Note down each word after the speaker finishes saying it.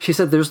She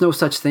said there's no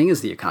such thing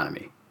as the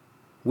economy.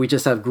 We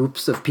just have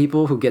groups of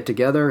people who get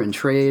together and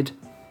trade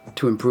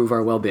to improve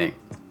our well-being.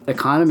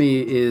 Economy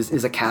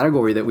is a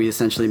category that we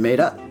essentially made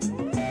up.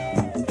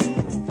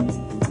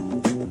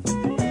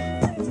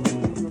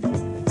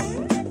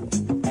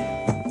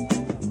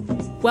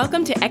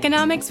 Welcome to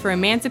Economics for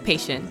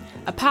Emancipation,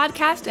 a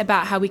podcast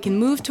about how we can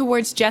move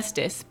towards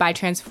justice by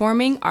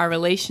transforming our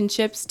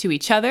relationships to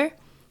each other,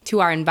 to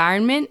our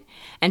environment,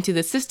 and to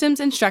the systems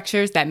and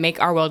structures that make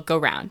our world go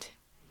round.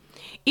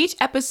 Each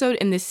episode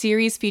in this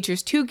series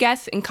features two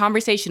guests in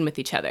conversation with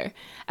each other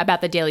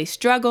about the daily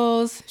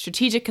struggles,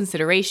 strategic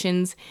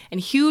considerations, and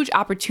huge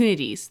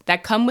opportunities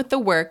that come with the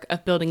work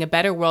of building a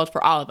better world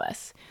for all of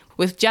us,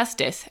 with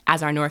justice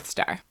as our North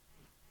Star.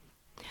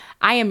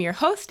 I am your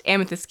host,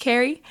 Amethyst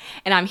Carey,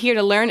 and I'm here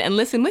to learn and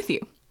listen with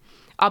you.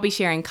 I'll be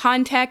sharing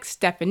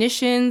context,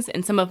 definitions,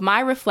 and some of my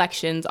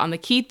reflections on the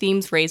key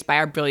themes raised by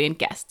our brilliant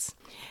guests.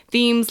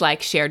 Themes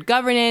like shared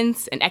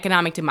governance and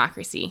economic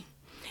democracy.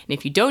 And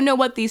if you don't know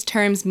what these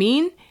terms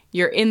mean,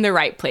 you're in the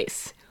right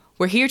place.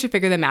 We're here to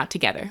figure them out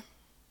together.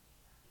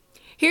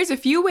 Here's a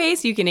few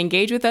ways you can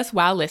engage with us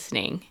while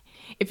listening.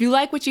 If you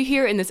like what you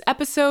hear in this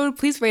episode,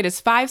 please rate us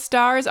 5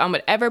 stars on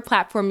whatever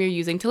platform you're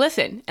using to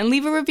listen, and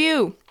leave a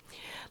review.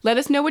 Let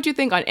us know what you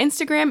think on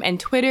Instagram and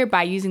Twitter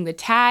by using the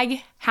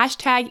tag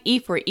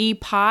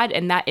 #E4EPod,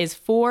 and that is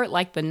 4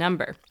 like the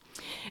number.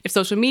 If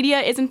social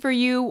media isn't for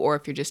you, or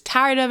if you're just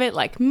tired of it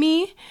like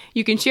me,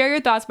 you can share your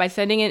thoughts by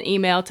sending an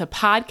email to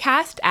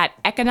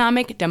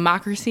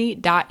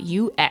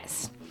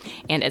podcast@economicdemocracy.us.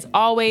 And as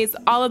always,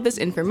 all of this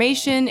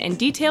information and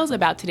details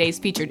about today's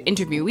featured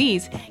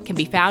interviewees can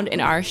be found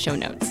in our show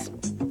notes.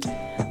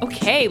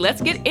 Okay,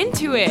 let's get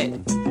into it.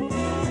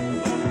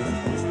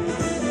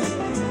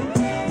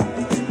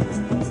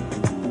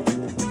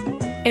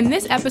 In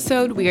this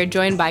episode, we are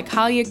joined by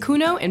Kalia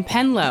Kuno and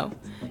Penn Lowe,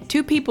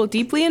 two people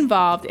deeply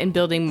involved in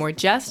building more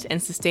just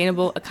and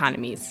sustainable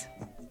economies.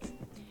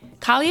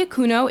 Kalia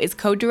Kuno is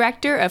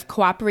co-director of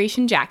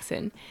Cooperation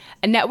Jackson,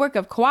 a network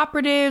of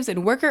cooperatives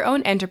and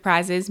worker-owned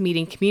enterprises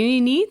meeting community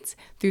needs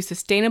through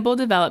sustainable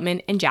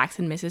development in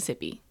Jackson,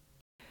 Mississippi.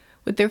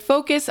 With their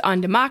focus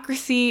on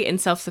democracy and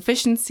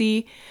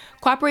self-sufficiency,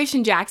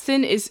 Cooperation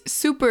Jackson is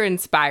super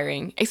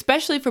inspiring,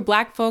 especially for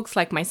Black folks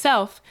like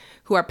myself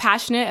who are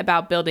passionate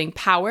about building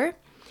power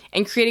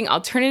and creating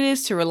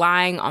alternatives to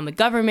relying on the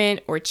government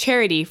or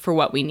charity for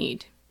what we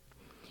need.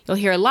 You'll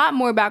hear a lot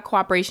more about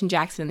Cooperation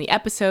Jackson in the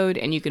episode,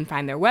 and you can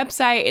find their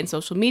website and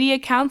social media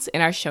accounts in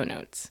our show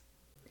notes.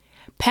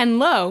 Penn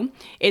Lowe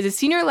is a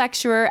senior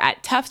lecturer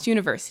at Tufts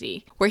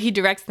University, where he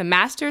directs the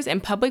Masters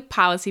in Public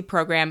Policy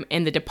program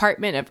in the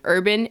Department of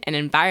Urban and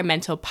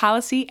Environmental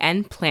Policy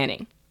and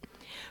Planning.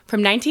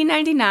 From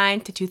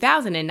 1999 to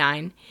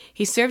 2009,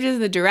 he served as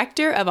the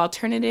Director of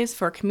Alternatives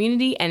for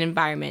Community and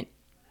Environment,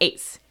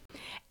 ACE,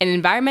 an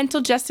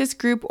environmental justice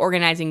group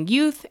organizing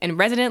youth and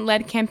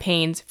resident-led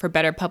campaigns for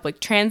better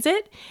public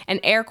transit and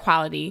air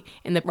quality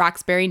in the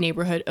Roxbury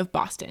neighborhood of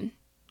Boston.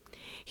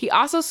 He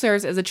also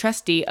serves as a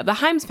trustee of the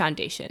Himes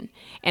Foundation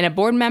and a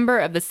board member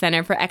of the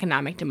Center for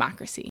Economic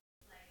Democracy.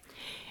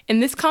 In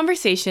this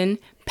conversation,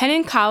 Penn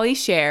and Kali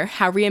share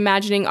how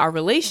reimagining our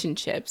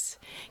relationships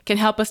can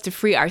help us to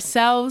free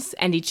ourselves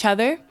and each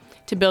other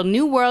to build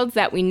new worlds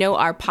that we know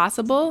are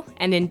possible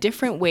and in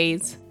different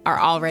ways are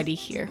already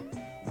here.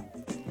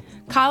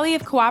 Kali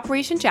of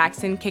Cooperation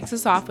Jackson kicks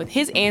us off with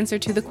his answer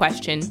to the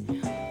question,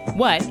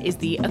 what is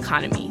the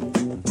economy?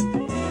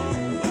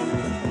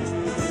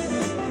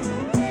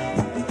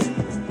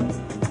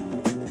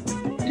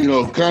 You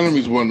know, economy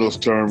is one of those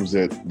terms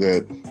that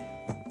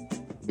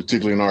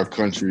particularly in our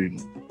country,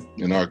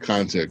 in our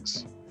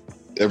context,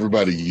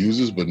 everybody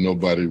uses, but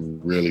nobody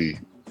really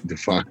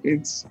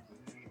defines.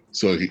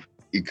 So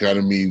it kind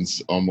of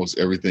means almost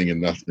everything and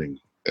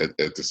nothing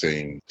at the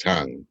same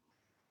time.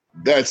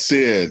 That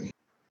said,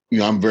 you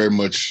know, I'm very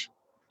much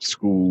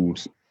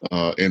schooled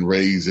and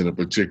raised in a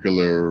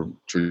particular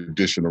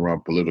tradition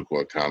around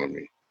political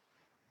economy,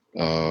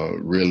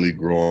 really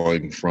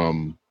growing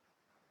from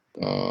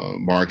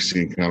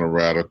Marxian kind of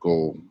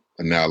radical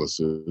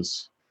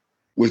analysis,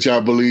 which I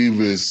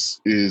believe is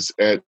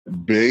at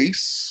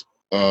base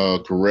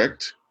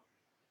correct,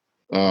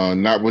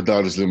 not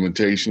without its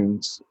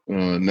limitations,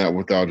 not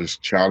without its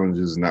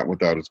challenges, not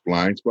without its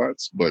blind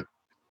spots. But,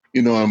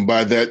 you know, and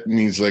by that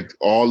means like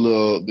all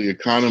of the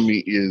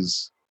economy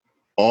is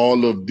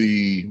all of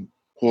the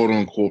quote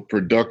unquote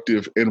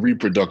productive and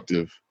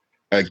reproductive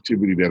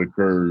activity that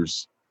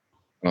occurs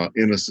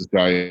in a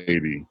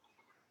society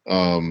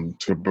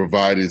to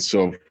provide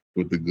itself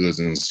with the goods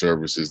and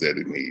services that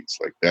it needs.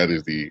 Like that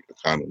is the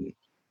economy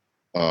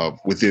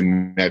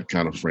within that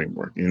kind of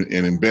framework. And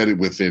embedded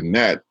within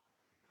that,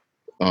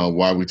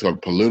 why we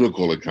talk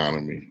political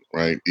economy,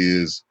 right,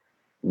 is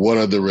what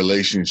are the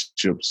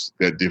relationships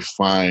that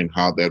define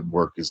how that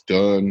work is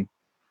done,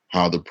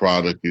 how the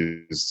product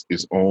is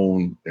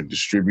owned and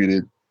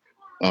distributed,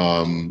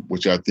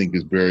 which I think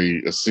is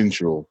very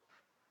essential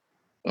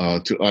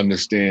to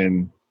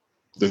understand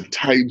the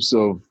types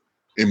of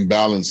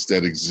imbalance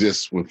that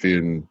exists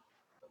within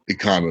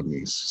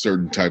economies,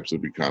 certain types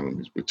of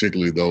economies,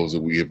 particularly those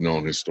that we have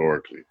known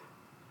historically.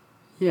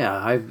 Yeah,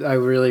 I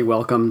really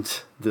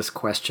welcomed this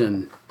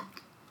question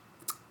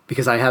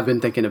because I have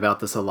been thinking about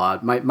this a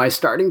lot. My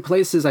starting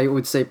place is, I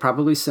would say,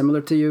 probably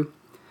similar to you,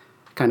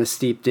 kind of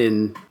steeped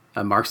in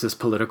a Marxist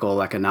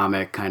political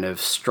economic kind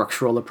of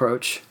structural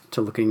approach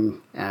to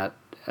looking at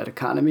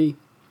economy.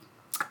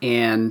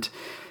 And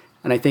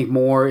I think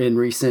more in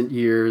recent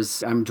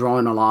years, I'm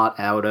drawing a lot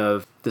out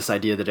of this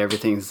idea that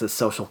everything's a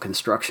social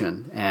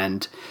construction.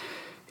 And,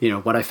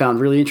 what I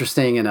found really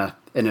interesting in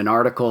an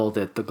article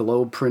that the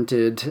Globe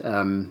printed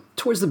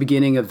towards the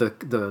beginning of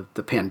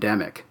the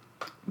pandemic,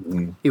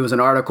 it was an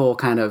article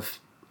kind of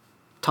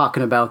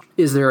talking about,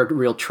 is there a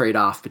real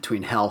trade-off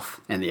between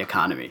health and the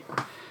economy?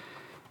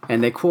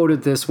 And they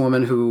quoted this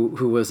woman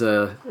who was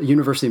a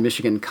University of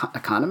Michigan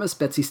economist,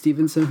 Betsy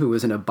Stevenson, who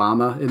was an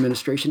Obama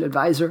administration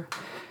advisor.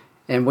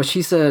 And what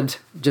she said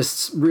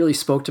just really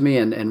spoke to me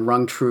and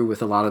rung true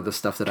with a lot of the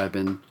stuff that I've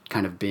been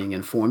kind of being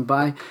informed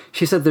by.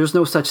 She said, there's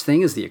no such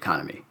thing as the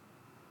economy.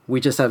 We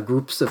just have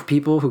groups of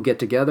people who get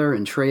together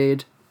and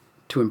trade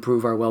to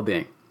improve our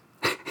well-being.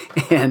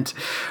 And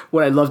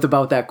what I loved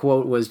about that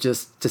quote was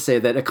just to say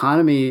that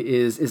economy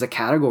is a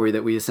category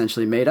that we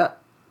essentially made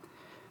up,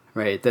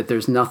 right? That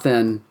there's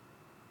nothing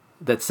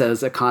that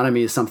says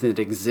economy is something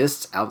that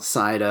exists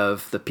outside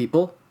of the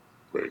people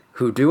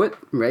who do it,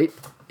 right?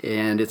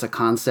 And it's a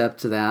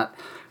concept that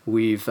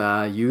we've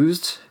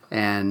used,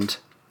 and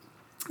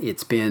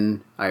it's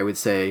been, I would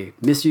say,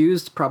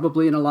 misused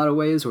probably in a lot of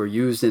ways, or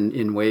used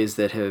in ways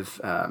that have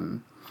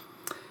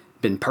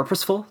been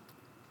purposeful,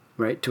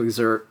 right? To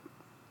exert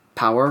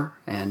power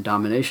and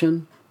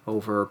domination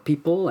over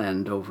people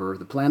and over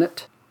the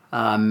planet.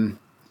 I'm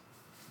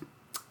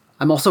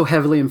also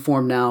heavily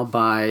informed now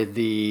by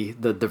the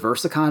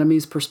diverse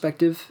economies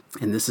perspective.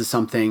 And this is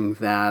something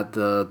that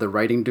the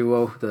writing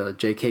duo, the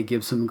J.K.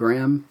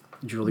 Gibson-Graham,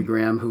 Julie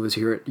Graham, who was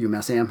here at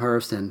UMass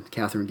Amherst, and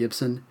Catherine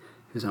Gibson,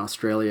 who's in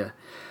Australia,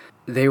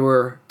 they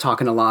were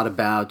talking a lot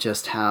about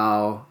just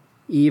how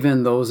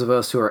even those of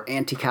us who are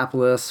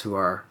anti-capitalists, who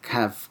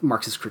have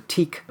Marxist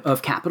critique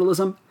of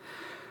capitalism,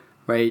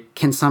 right,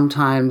 can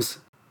sometimes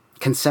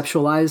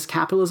conceptualize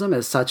capitalism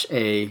as such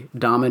a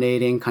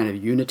dominating kind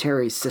of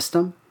unitary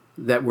system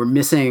that we're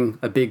missing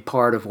a big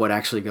part of what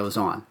actually goes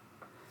on.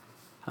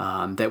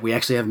 That we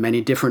actually have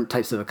many different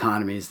types of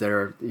economies that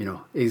are,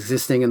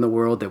 existing in the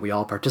world that we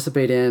all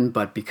participate in,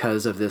 but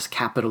because of this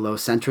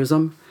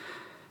capitalocentrism,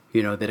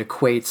 that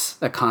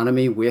equates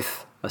economy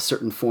with a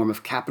certain form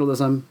of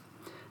capitalism,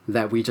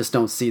 that we just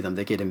don't see them.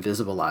 They get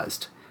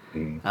invisibilized.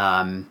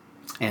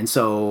 And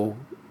so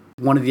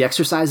one of the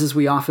exercises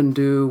we often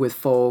do with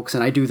folks,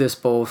 and I do this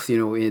both,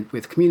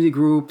 with community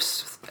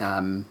groups,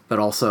 but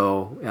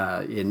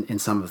also in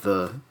some of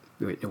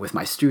with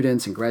my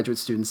students and graduate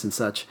students and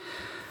such.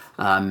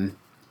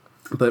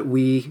 But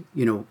we,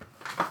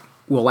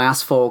 we'll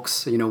ask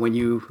folks, when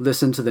you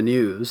listen to the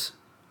news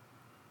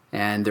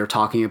and they're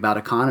talking about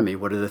economy,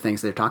 what are the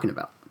things they're talking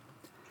about?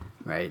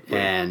 Right.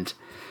 And,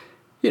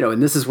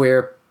 and this is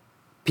where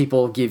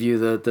people give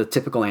you the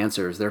typical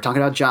answers. They're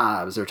talking about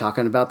jobs. They're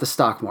talking about the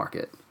stock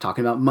market,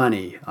 talking about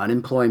money,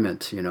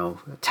 unemployment,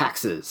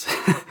 taxes,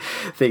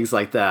 things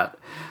like that.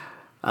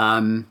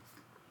 And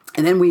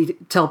then we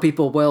tell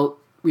people, well,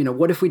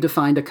 what if we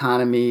defined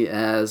economy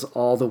as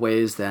all the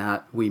ways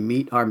that we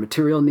meet our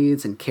material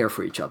needs and care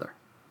for each other,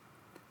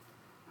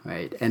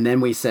 right? And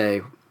then we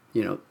say,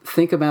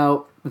 think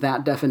about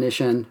that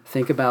definition.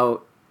 Think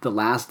about the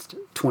last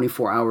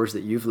 24 hours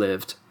that you've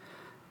lived.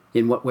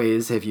 In what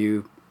ways have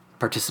you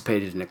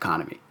participated in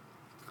economy,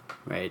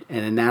 right?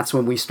 And then that's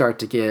when we start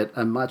to get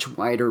a much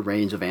wider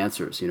range of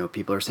answers.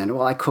 People are saying,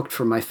 well, I cooked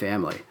for my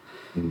family.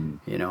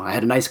 I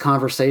had a nice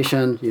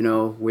conversation,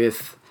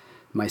 with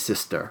my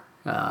sister.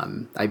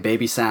 I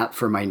babysat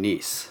for my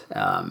niece.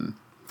 And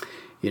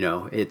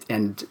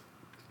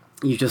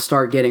you just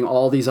start getting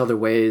all these other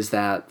ways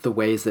that the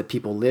ways that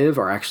people live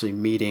are actually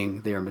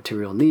meeting their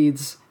material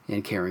needs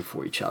and caring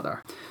for each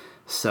other.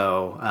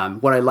 So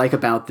what I like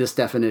about this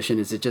definition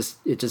is it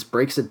just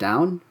breaks it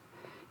down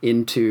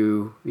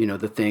into,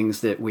 the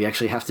things that we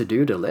actually have to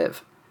do to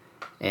live.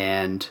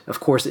 And of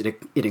course, it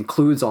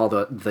includes all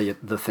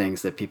the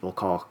things that people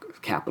call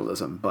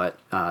capitalism, but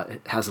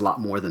it has a lot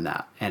more than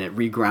that. And it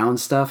regrounds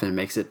stuff and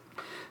makes it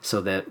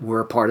so that we're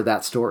a part of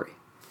that story.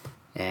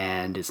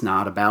 And it's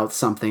not about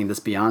something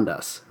that's beyond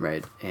us,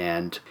 right?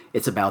 And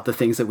it's about the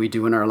things that we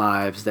do in our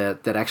lives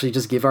that actually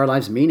just give our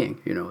lives meaning.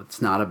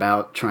 It's not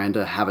about trying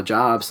to have a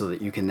job so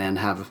that you can then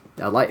have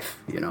a life,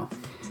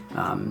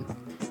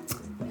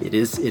 It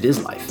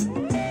is life.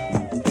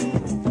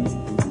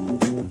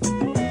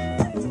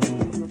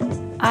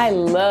 I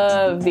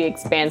love the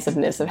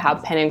expansiveness of how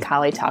Penn and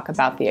Kali talk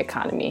about the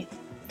economy.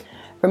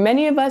 For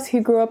many of us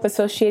who grew up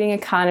associating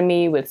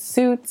economy with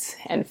suits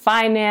and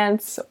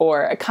finance,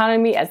 or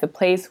economy as the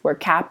place where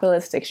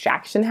capitalist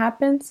extraction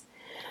happens,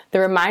 the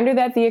reminder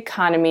that the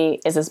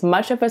economy is as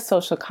much of a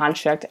social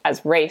construct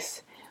as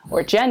race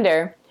or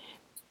gender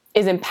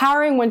is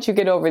empowering once you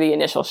get over the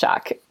initial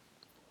shock.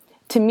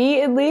 To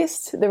me, at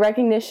least, the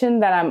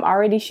recognition that I'm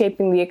already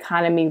shaping the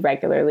economy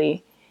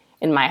regularly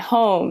in my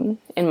home,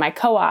 in my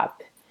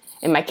co-op,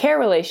 in my care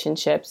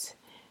relationships,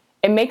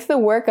 it makes the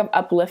work of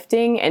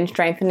uplifting and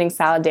strengthening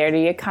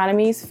solidarity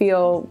economies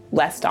feel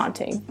less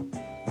daunting.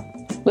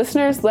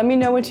 Listeners, let me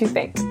know what you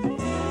think.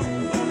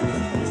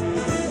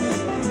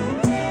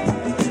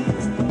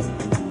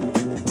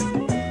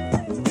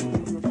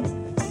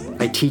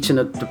 I teach in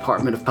a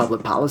department of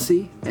public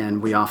policy,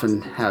 and we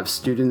often have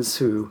students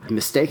who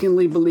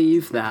mistakenly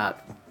believe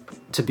that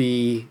to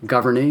be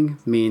governing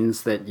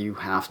means that you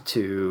have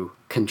to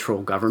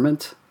control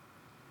government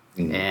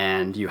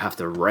and you have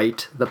to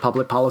write the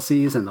public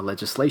policies and the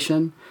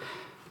legislation,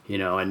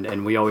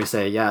 and we always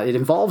say, yeah, it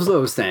involves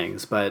those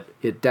things, but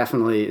it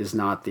definitely is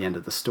not the end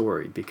of the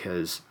story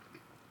because,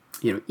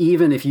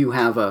 even if you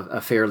have a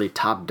fairly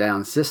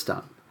top-down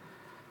system,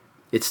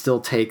 it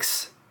still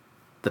takes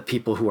the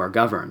people who are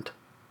governed,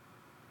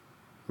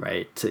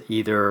 right, to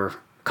either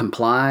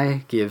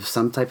comply, give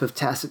some type of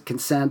tacit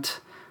consent,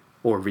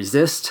 or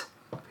resist,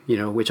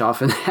 which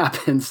often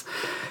happens,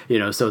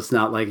 so it's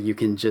not like you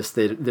can just,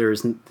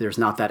 there's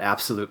not that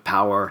absolute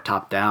power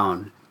top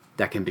down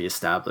that can be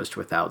established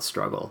without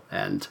struggle.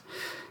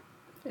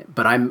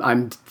 But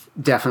I'm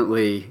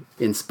definitely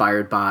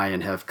inspired by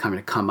and have kind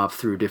of come up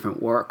through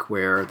different work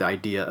where the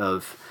idea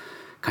of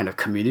kind of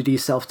community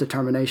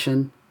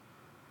self-determination,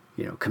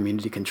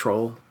 community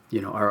control,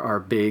 are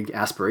big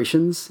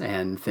aspirations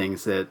and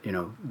things that,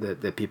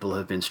 that people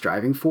have been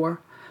striving for.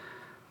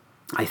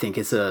 I think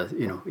it's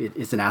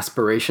it's an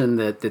aspiration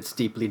that's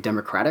deeply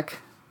democratic,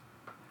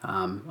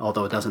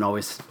 although it doesn't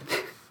always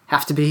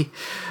have to be.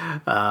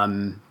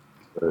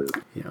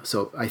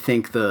 So I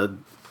think the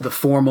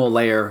formal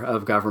layer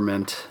of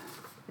government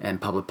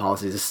and public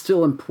policies is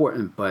still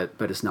important, but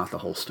it's not the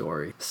whole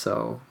story.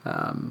 So,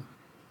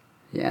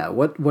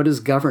 what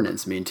does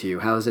governance mean to you?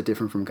 How is it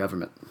different from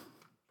government?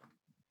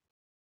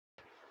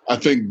 I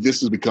think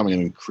this is becoming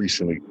an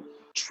increasingly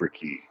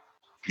tricky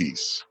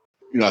piece.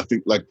 I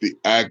think like the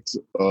act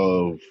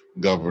of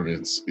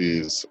governance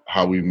is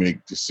how we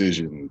make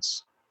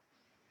decisions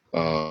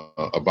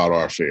about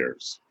our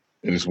affairs.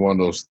 And it's one of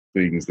those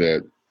things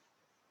that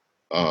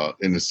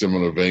in a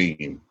similar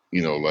vein,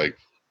 like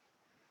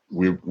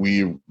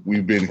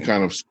we've been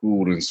kind of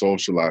schooled and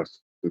socialized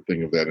to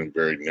think of that in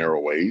very narrow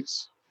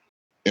ways.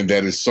 And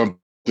that is something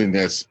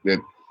that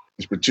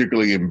is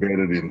particularly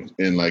embedded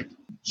in like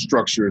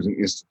structures and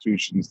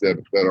institutions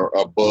that are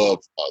above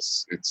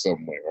us in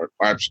some way or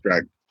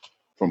abstract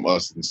from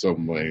us in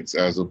some ways,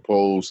 as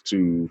opposed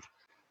to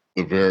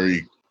the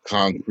very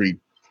concrete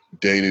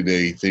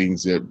day-to-day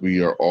things that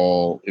we are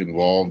all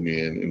involved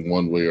in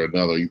one way or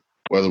another,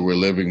 whether we're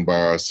living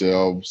by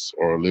ourselves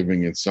or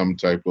living in some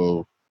type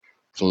of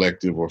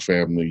collective or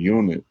family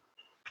unit.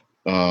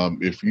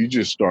 If you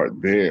just start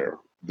there,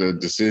 the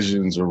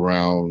decisions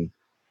around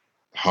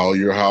how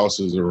your house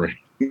is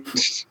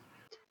arranged,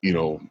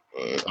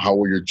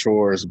 how are your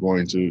chores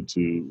going to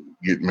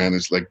get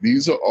managed? Like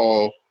these are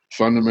all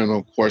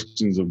fundamental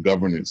questions of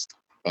governance.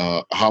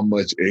 How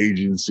much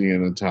agency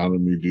and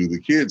autonomy do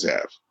the kids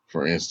have,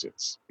 for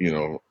instance?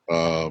 And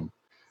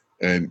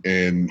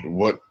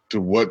to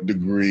what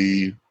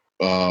degree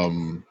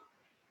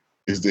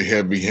is the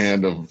heavy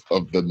hand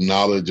of the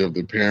knowledge of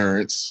the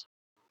parents?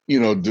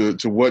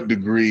 To what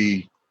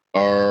degree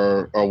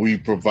are we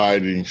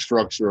providing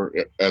structure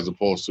as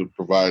opposed to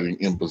providing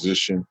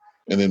imposition?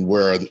 And then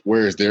where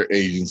is their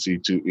agency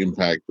to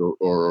impact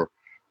or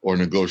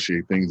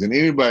negotiate things? And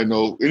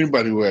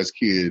anybody who has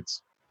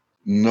kids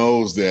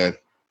knows that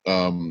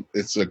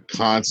it's a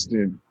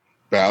constant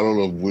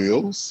battle of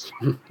wills.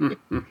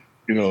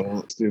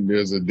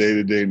 There's a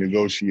day-to-day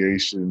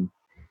negotiation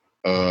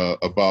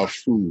about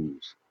food,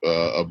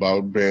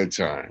 about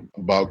bedtime,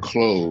 about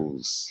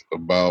clothes,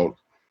 about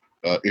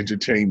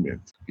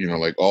entertainment.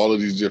 Like all of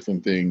these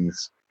different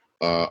things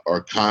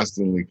are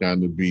constantly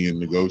kind of being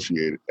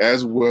negotiated.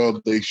 As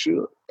well they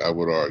should, I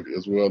would argue.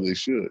 As well they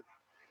should.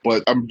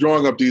 But I'm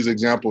drawing up these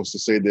examples to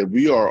say that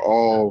we are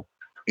all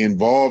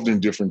involved in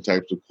different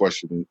types of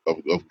questions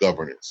of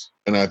governance.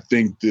 And I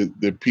think that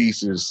the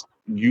piece is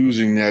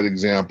using that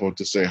example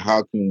to say,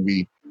 how can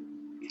we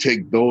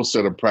take those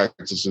set of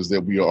practices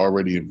that we are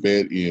already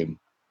embedded in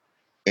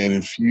and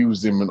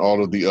infuse them in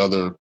all of the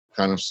other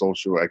kind of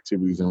social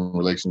activities and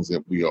relations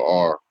that we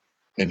are,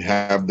 and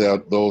have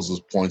those as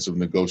points of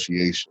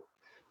negotiation.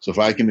 So if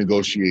I can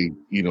negotiate,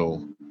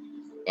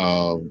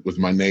 with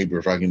my neighbor,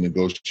 if I can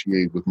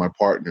negotiate with my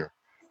partner,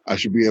 I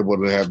should be able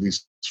to have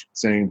these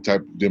same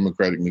type of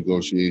democratic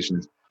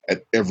negotiations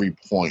at every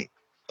point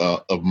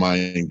of my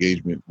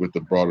engagement with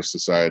the broader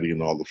society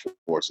and all the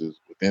forces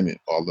within it,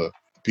 all the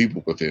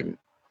people within it.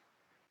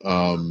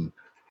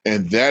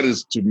 And that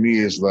is, to me,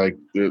 is like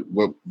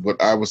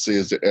what I would say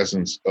is the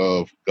essence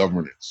of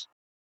governance.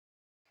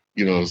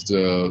 It's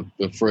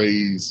the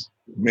phrase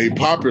made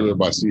popular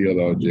by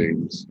C.L.R.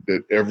 James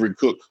that every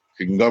cook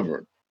can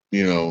govern,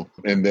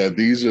 and that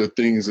these are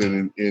things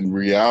that in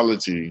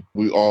reality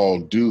we all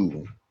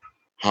do.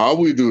 How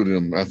we do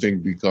them, I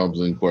think, becomes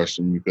in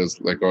question because,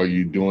 like, are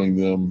you doing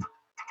them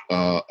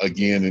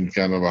again, in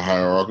kind of a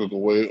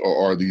hierarchical way,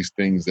 or are these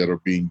things that are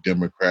being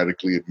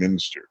democratically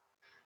administered?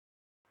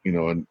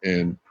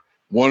 And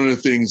one of the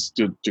things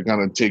to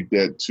kind of take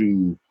that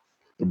to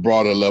the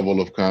broader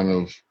level of kind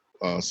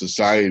of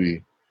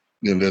society,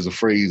 there's a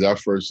phrase I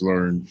first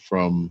learned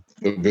from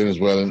the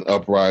Venezuelan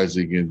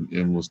uprising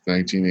in was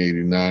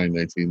 1989,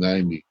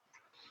 1990,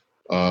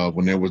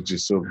 when there was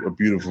just a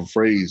beautiful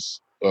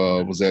phrase,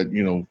 was that,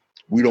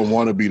 we don't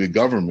want to be the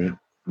government,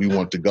 we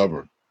want to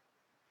govern.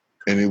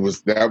 And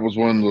that was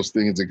one of those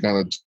things that kind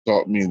of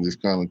taught me this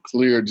kind of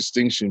clear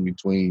distinction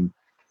between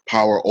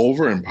power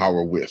over and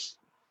power with,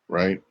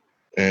 right?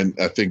 And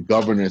I think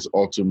governance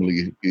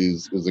ultimately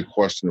is a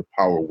question of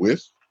power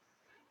with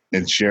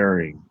and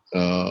sharing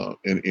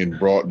in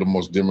broad, the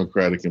most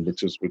democratic and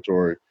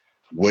participatory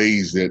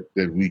ways that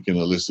we can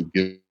elicit,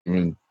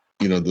 given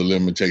the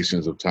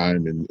limitations of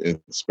time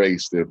and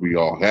space that we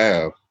all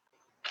have.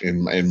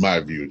 In my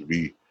view, to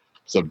be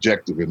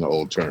subjective in the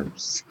old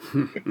terms.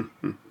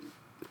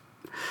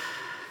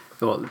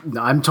 Well,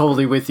 I'm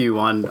totally with you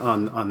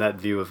on that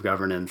view of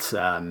governance.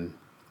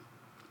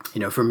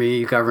 For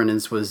me,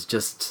 governance was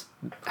just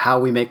how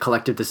we make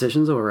collective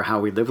decisions over how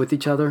we live with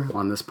each other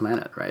on this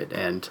planet, right?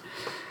 And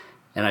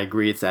I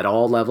agree, it's at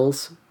all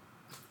levels.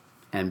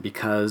 And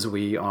because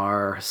we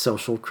are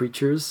social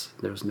creatures,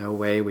 there's no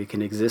way we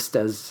can exist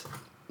as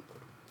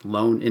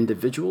lone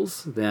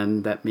individuals.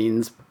 Then that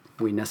means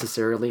we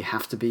necessarily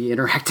have to be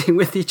interacting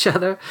with each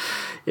other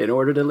in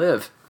order to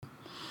live.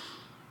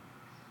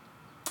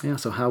 Yeah,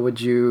 so how would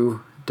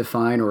you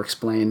define or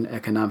explain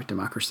economic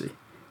democracy?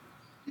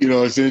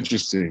 It's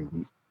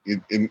interesting.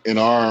 In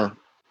our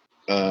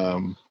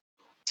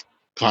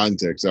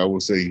context, I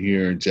would say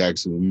here in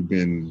Jackson, we've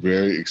been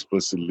very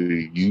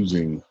explicitly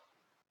using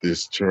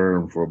this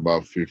term for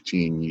about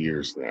 15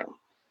 years now.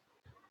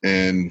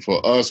 And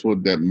for us,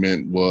 what that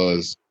meant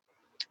was,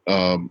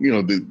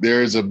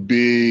 there is a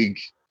big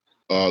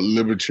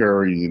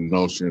libertarian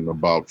notion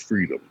about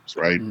freedoms,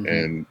 right?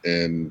 Mm-hmm.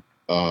 And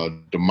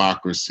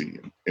democracy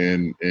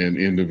and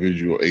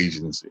individual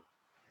agency.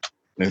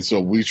 And so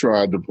we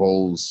tried to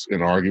pose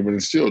an argument,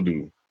 and still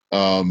do.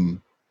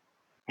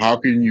 How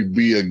can you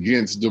be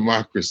against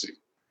democracy,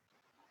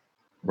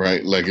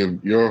 right? Like,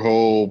 if your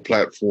whole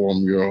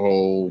platform, your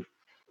whole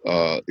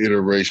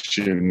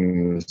iteration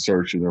and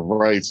assertion of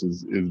rights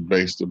is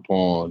based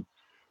upon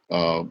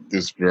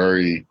this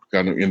very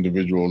kind of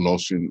individual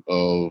notion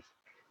of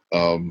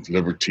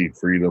liberty,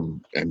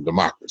 freedom, and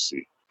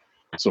democracy.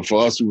 So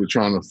for us, we were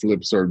trying to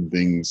flip certain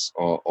things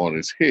on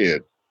its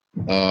head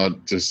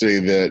to say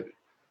that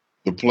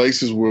the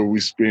places where we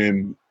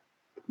spend,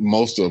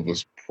 most of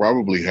us,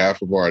 probably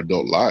half of our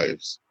adult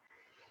lives,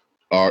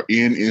 are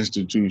in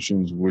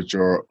institutions which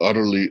are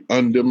utterly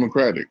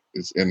undemocratic.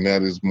 And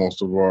that is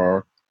most of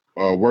our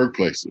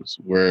workplaces,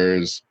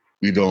 whereas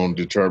we don't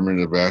determine,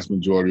 the vast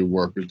majority of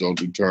workers don't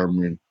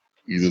determine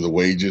either the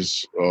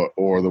wages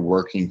or the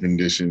working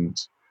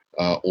conditions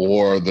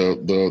or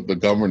the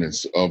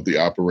governance of the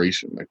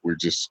operation. Like, we're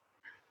just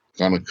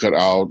kind of cut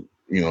out,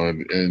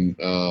 and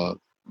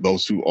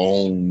those who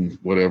own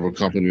whatever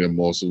company that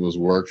most of us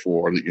work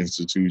for, the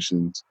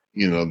institutions,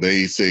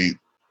 they say,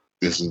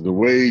 this is the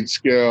wage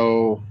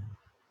scale,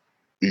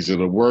 these are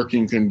the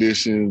working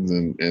conditions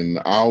and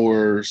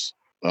hours,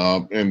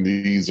 and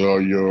these are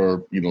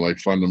your, like,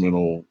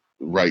 fundamental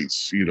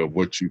rights,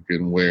 what you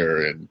can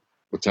wear and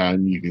what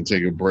time you can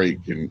take a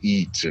break and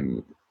eat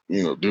and,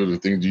 do the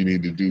things you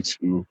need to do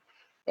to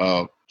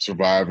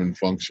survive and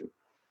function.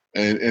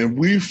 And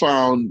we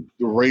found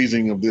the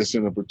raising of this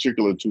in a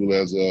particular tool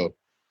as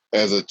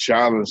a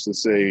challenge to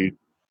say,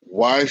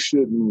 why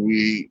shouldn't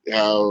we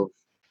have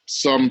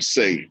some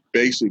say,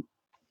 basic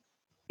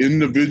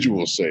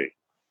individual say,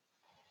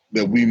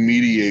 that we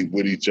mediate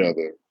with each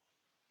other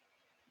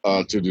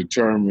to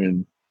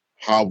determine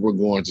how we're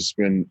going to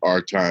spend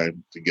our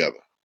time together.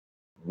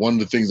 One of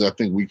the things I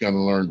think we kind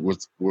of learned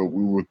was where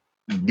we were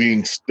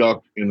being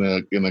stuck in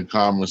a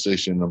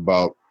conversation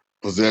about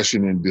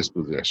possession and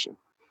dispossession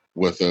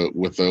with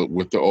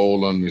the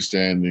old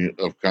understanding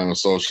of kind of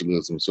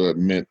socialism. So it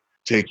meant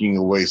taking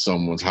away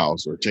someone's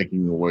house or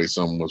taking away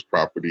someone's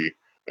property.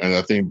 And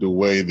I think the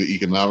way the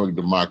economic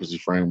democracy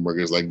framework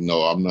is like,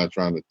 no, I'm not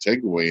trying to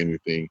take away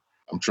anything.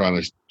 I'm trying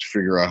to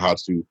figure out how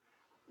to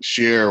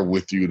share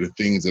with you the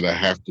things that I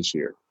have to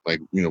share.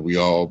 Like, we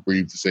all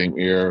breathe the same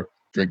air,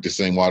 drink the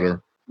same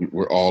water.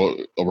 We're all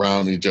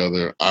around each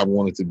other. I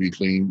want it to be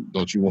clean.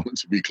 Don't you want it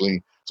to be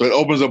clean? So it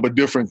opens up a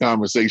different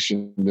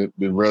conversation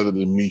than rather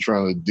than me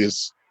trying to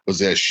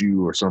dispossess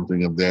you or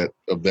something of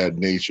that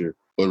nature,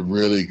 but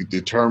really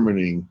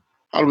determining,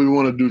 how do we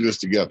want to do this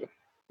together?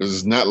 Because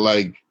it's not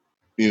like,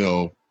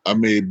 I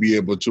may be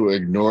able to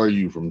ignore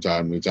you from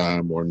time to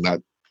time or not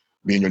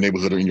be in your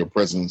neighborhood or in your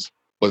presence,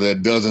 but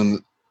that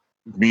doesn't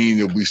mean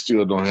that we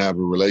still don't have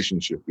a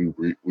relationship.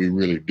 We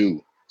really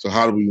do. So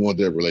how do we want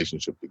that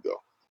relationship to go?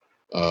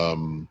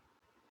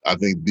 I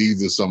think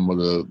these are some of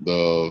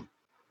the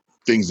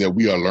things that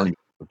we are learning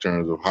in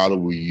terms of how do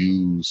we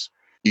use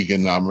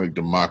economic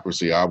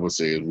democracy, I would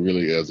say, is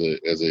really as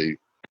a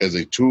as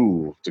a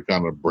tool to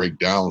kind of break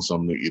down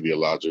some of the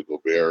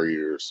ideological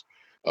barriers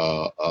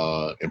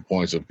and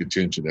points of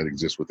contention that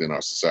exist within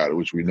our society,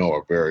 which we know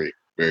are very,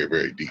 very,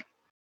 very deep.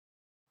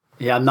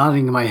 Yeah, I'm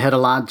nodding my head a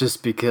lot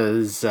just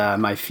because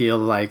I feel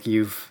like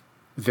you've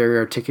very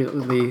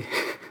articulately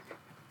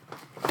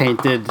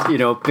painted,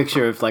 a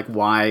picture of like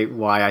why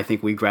I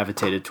think we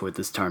gravitated toward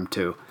this term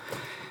too.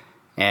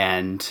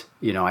 And,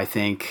 I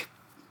think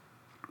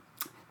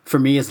for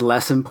me it's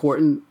less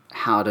important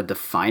how to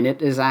define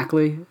it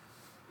exactly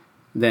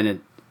than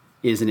it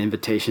is an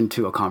invitation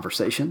to a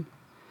conversation.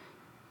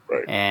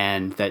 Right.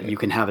 And that you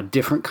can have a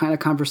different kind of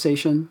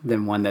conversation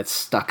than one that's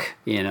stuck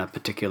in a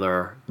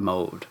particular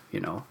mode,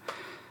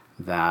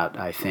 that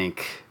I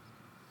think,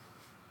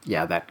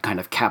 that kind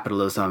of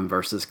capitalism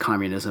versus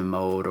communism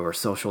mode or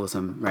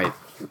socialism, right,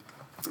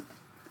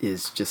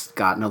 is just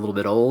gotten a little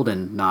bit old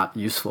and not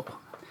useful.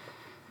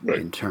 Right.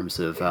 In terms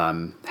of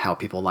how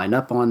people line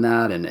up on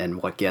that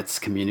and what gets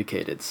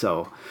communicated.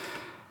 So,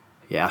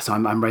 so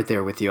I'm right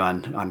there with you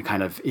on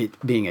kind of it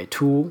being a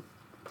tool.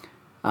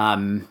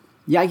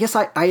 I guess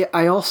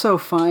I also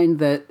find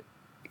that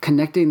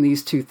connecting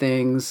these two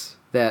things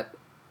that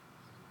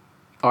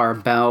are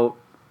about,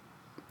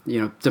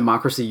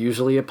 democracy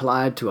usually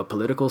applied to a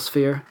political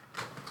sphere,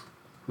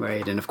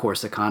 right? And of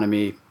course,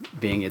 economy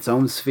being its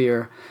own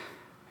sphere,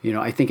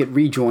 I think it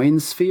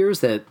rejoins spheres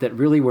that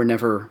really were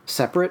never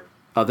separate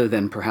other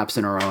than perhaps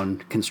in our own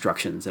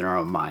constructions, in our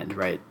own mind,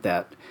 right?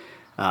 That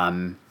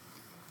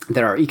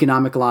our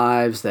economic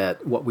lives,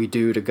 that what we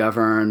do to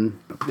govern,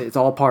 it's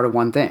all part of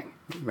one thing,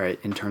 right?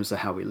 In terms of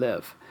how we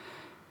live.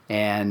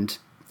 And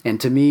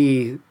to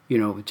me,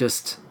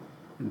 just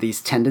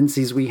these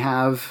tendencies we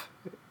have,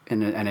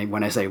 and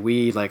when I say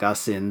we, like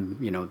us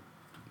in,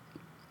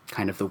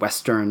 kind of the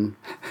Western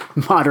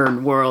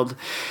modern world,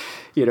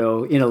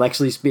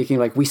 intellectually speaking,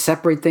 like we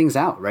separate things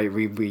out, right?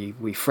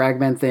 We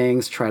fragment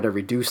things, try to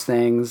reduce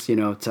things,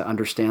 to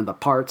understand the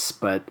parts,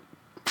 but,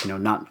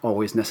 not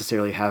always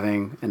necessarily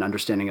having an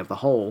understanding of the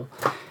whole.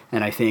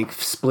 And I think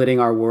splitting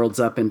our worlds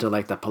up into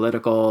like the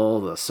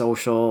political, the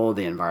social,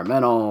 the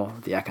environmental,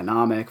 the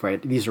economic,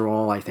 right? These are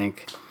all, I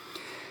think,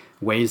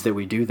 ways that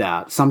we do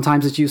that.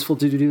 Sometimes it's useful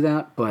to do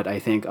that, but I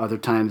think other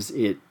times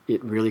it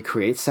really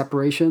creates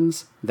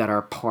separations that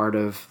are part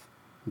of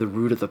the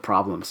root of the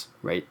problems,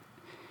 right?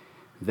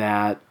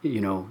 That,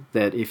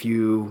 that if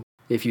you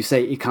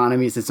say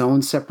economy is its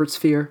own separate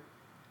sphere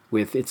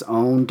with its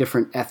own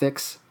different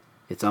ethics,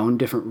 its own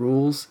different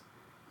rules,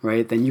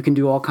 right? Then you can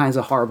do all kinds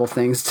of horrible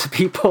things to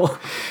people,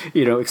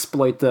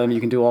 exploit them.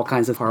 You can do all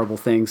kinds of horrible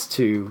things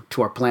to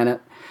our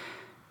planet.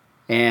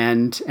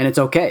 And it's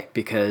okay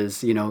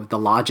because, the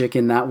logic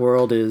in that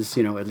world is,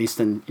 at least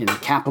in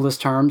capitalist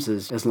terms,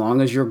 is as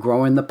long as you're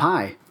growing the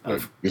pie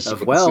of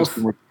wealth,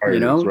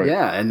 right.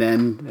 Yeah. And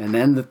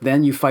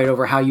then you fight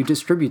over how you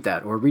distribute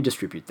that or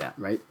redistribute that,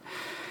 right?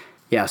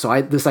 Yeah.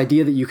 So this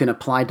idea that you can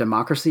apply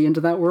democracy into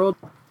that world,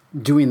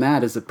 doing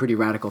that is a pretty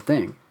radical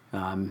thing,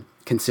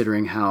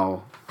 considering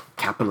how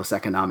capitalist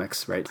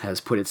economics, right,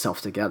 has put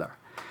itself together.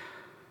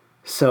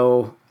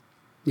 So,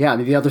 yeah,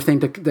 the other thing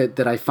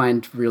that I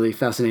find really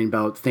fascinating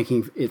about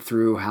thinking it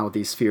through how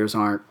these spheres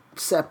aren't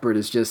separate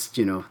is just,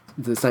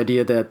 this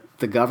idea that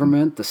the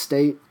government, the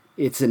state,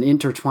 it's an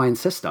intertwined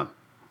system.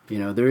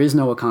 There is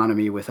no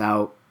economy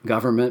without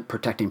government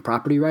protecting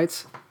property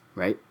rights,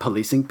 right?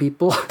 Policing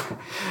people,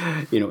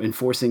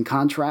 enforcing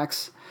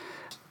contracts.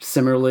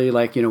 Similarly,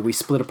 like, we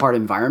split apart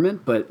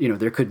environment, but,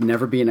 there could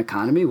never be an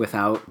economy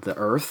without the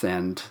earth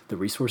and the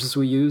resources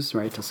we use,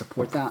 right, to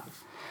support that.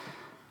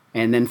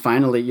 And then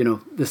finally,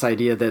 this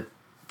idea that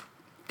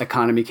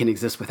economy can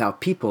exist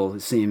without people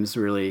seems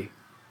really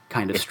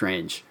kind of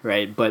strange,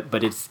 right?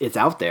 But it's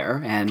out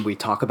there, and we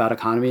talk about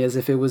economy as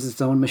if it was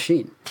its own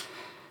machine,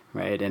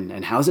 right?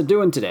 And how's it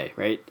doing today,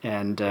 right?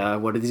 And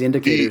what are these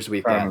indicators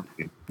we've got?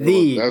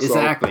 The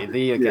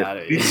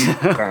economy.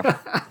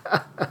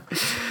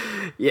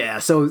 Yeah,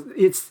 so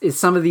it's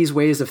some of these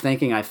ways of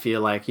thinking. I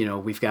feel like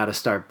we've got to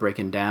start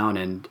breaking down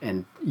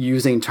and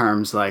using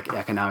terms like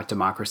economic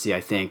democracy.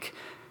 I think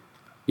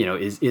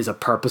is a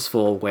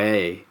purposeful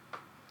way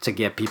to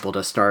get people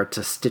to start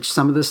to stitch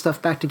some of this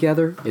stuff back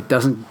together. It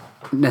doesn't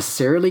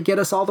necessarily get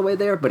us all the way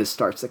there, but it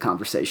starts the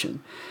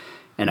conversation.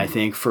 And I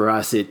think for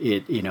us,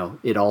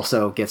 it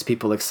also gets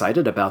people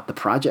excited about the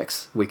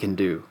projects we can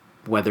do,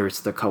 whether it's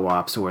the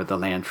co-ops or the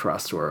land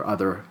trust or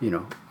other,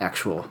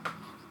 actual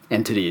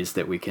entities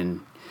that we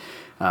can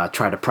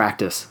try to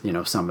practice,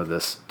 some of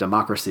this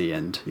democracy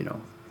and,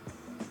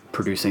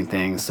 producing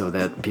things so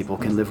that people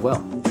can live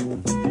well.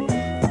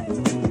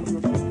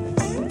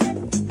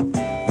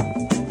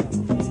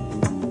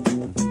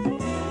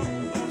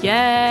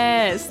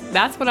 Yes,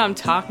 that's what I'm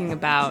talking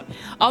about.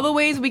 All the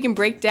ways we can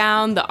break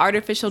down the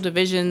artificial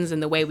divisions in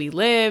the way we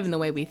live and the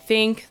way we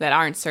think that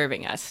aren't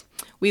serving us.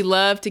 We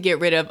love to get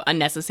rid of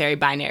unnecessary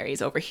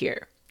binaries over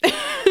here.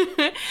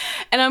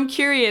 And I'm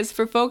curious,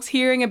 for folks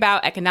hearing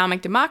about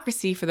economic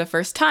democracy for the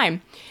first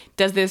time,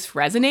 does this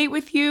resonate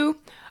with you?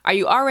 Are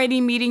you already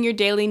meeting your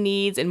daily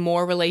needs in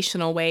more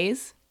relational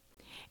ways?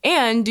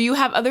 And do you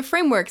have other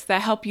frameworks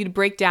that help you to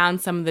break down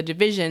some of the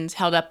divisions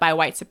held up by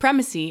white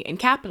supremacy and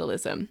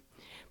capitalism?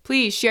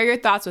 Please share your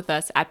thoughts with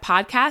us at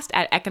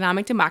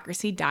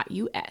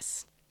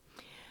podcast@economicdemocracy.us.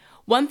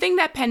 One thing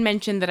that Penn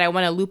mentioned that I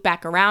want to loop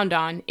back around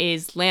on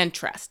is land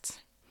trusts.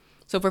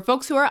 So for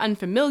folks who are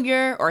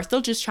unfamiliar or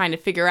still just trying to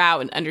figure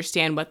out and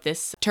understand what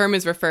this term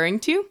is referring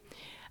to,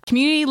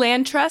 community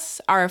land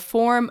trusts are a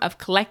form of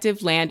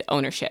collective land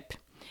ownership.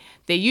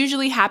 They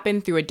usually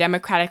happen through a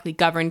democratically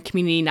governed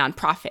community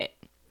nonprofit.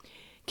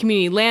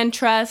 Community land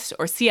trusts,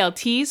 or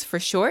CLTs for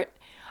short,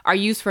 are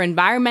used for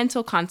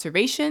environmental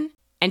conservation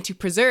and to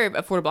preserve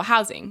affordable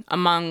housing,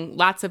 among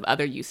lots of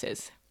other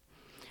uses.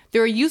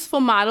 They're a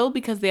useful model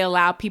because they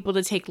allow people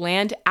to take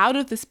land out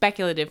of the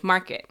speculative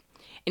market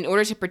in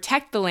order to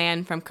protect the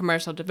land from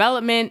commercial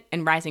development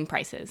and rising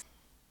prices.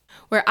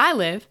 Where I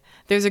live,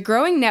 there's a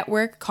growing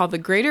network called the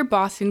Greater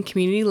Boston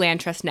Community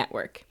Land Trust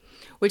Network,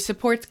 which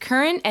supports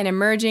current and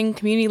emerging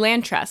community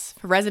land trusts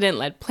for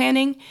resident-led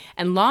planning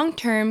and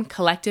long-term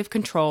collective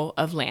control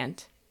of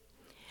land.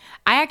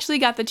 I actually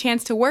got the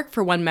chance to work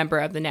for one member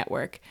of the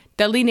network,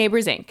 Dudley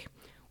Neighbors, Inc.,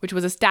 which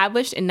was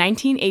established in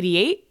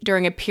 1988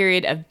 during a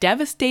period of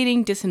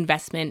devastating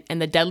disinvestment in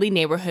the Dudley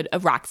neighborhood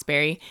of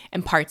Roxbury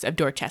and parts of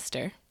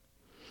Dorchester.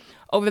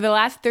 Over the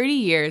last 30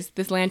 years,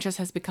 this land trust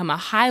has become a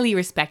highly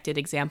respected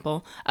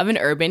example of an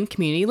urban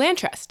community land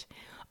trust,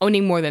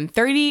 owning more than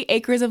 30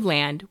 acres of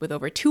land with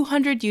over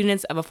 200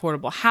 units of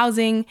affordable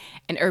housing,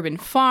 an urban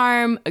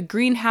farm, a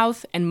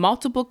greenhouse, and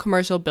multiple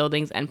commercial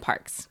buildings and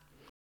parks.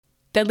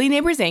 Dudley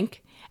Neighbors, Inc.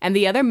 and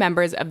the other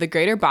members of the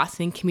Greater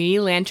Boston Community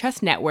Land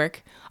Trust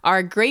Network are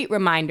a great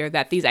reminder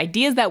that these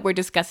ideas that we're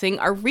discussing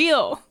are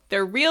real.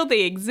 They're real,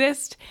 they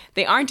exist.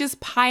 They aren't just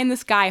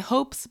pie-in-the-sky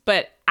hopes,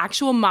 but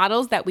actual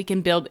models that we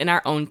can build in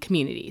our own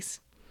communities.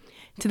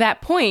 To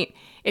that point,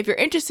 if you're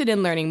interested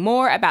in learning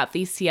more about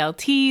these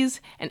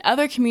CLTs and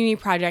other community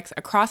projects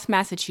across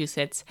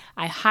Massachusetts,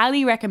 I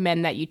highly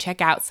recommend that you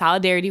check out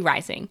Solidarity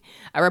Rising,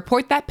 a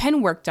report that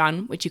Penn worked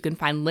on, which you can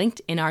find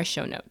linked in our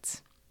show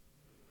notes.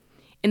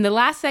 In the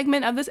last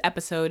segment of this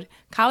episode,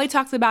 Kali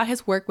talks about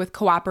his work with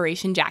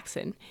Cooperation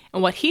Jackson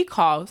and what he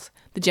calls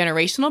the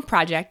generational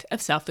project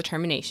of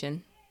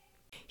self-determination.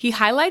 He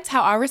highlights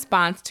how our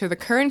response to the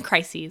current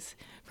crises,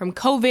 from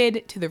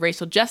COVID to the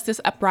racial justice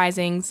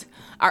uprisings,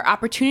 are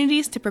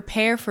opportunities to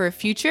prepare for a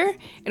future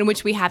in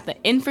which we have the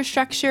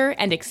infrastructure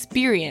and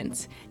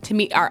experience to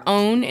meet our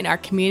own and our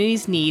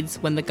community's needs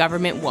when the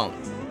government won't.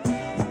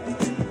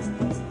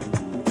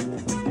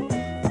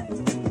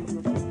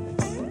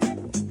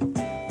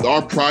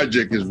 Our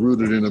project is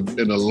rooted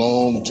in a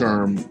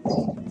long-term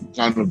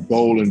kind of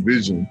goal and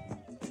vision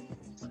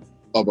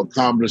of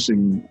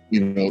accomplishing,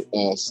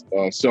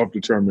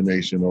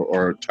 self-determination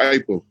or a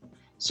type of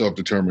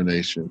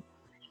self-determination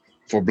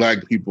for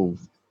Black people,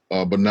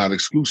 but not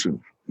exclusively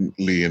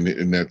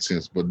in that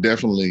sense, but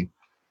definitely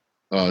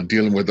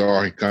dealing with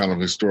our kind of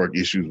historic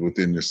issues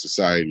within this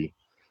society.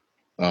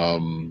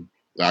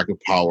 Lack of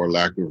power,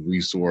 lack of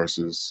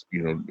resources,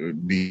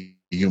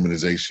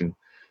 dehumanization.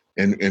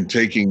 And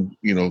taking,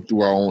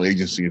 through our own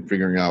agency and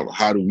figuring out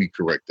how do we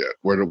correct that?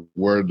 What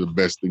are the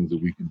best things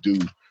that we can do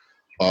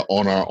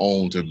on our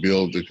own to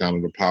build the kind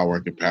of the power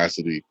and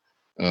capacity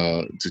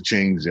to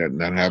change that,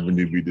 not having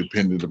to be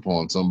dependent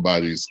upon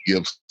somebody's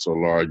gifts or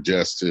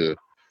largesse to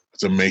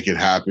make it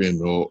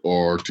happen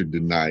or to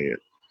deny it.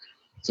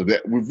 So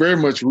that we're very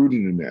much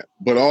rooted in that.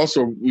 But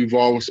also we've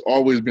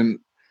always been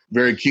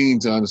very keen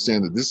to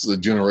understand that this is a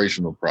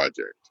generational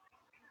project,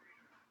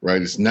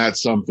 right? It's not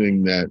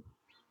something that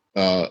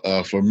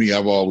for me,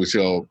 I've always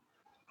held,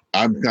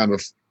 I'm kind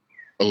of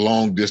a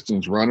long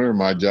distance runner.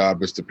 My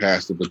job is to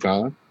pass the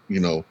baton,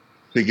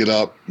 pick it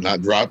up,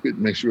 not drop it,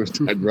 make sure it's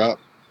not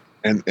dropped,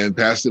 and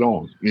pass it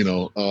on,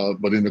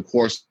 but in the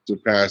course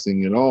of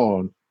passing it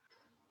on,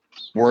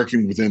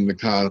 working within the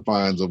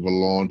confines of a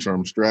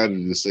long-term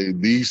strategy to say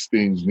these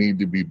things need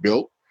to be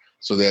built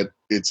so that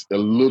it's a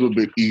little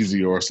bit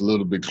easier or it's a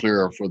little bit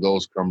clearer for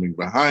those coming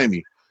behind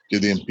me to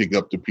then pick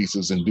up the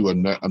pieces and do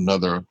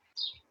another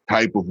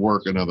type of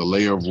work, another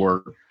layer of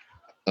work,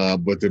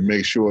 but to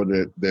make sure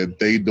that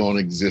they don't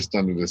exist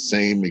under the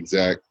same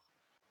exact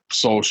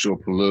social,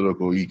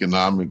 political,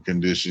 economic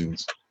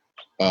conditions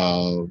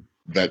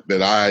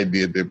that I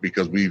did, that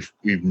because we've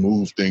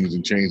moved things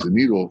and changed the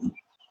needle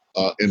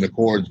in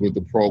accordance with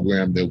the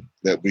program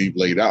that we've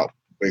laid out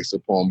based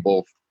upon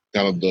both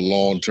kind of the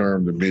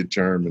long-term, the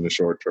mid-term, and the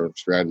short-term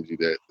strategy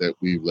that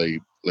we've laid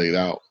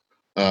out.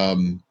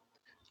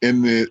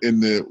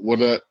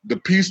 The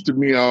piece to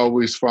me I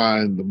always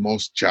find the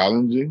most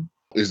challenging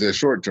is that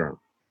short term.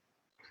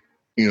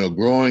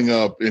 Growing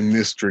up in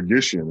this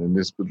tradition, in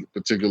this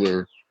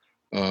particular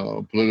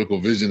political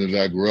vision that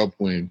I grew up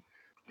in,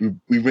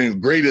 we've been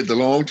great at the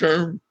long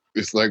term.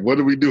 It's like, what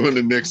do we do in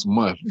the next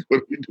month? What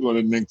do we do in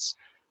the next,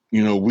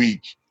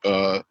 week?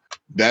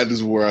 That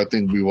is where I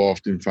think we've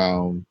often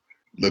found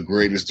the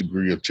greatest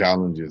degree of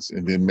challenges,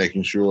 and then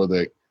making sure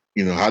that,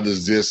 how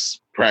does this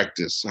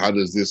practice, how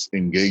does this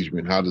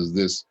engagement, how does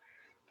this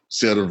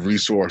set of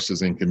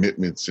resources and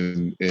commitments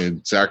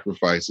and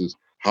sacrifices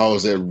how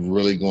is that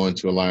really going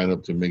to line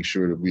up to make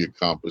sure that we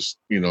accomplish,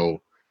 the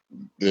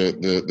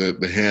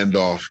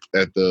handoff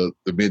at the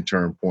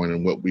midterm point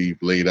and what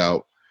we've laid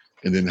out,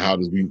 and then how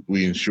does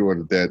we ensure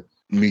that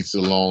meets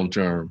the long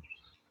term.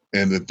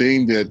 And the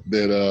thing that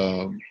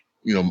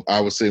I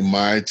would say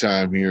my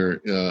time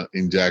here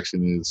in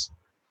Jackson is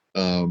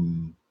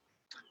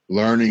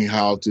learning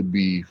how to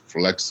be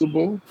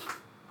flexible,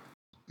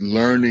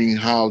 learning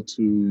how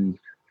to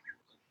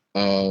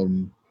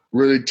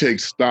really take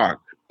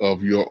stock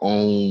of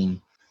the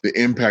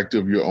impact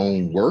of your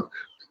own work.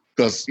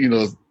 Because,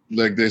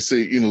 like they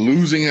say,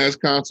 losing has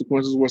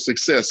consequences, well,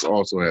 success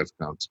also has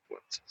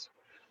consequences.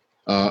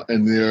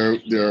 And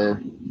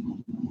there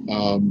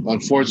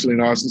unfortunately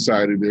in our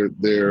society,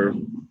 there are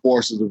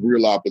forces of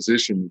real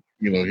opposition,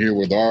 here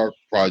with our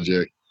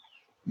project,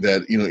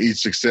 that,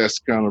 each success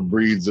kind of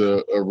breeds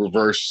a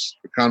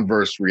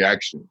converse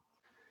reaction.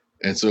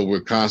 And so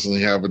we're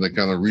constantly having to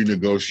kind of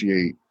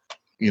renegotiate,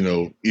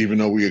 even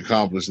though we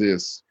accomplished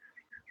this,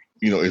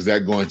 is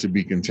that going to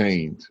be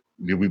contained?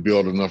 Did we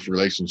build enough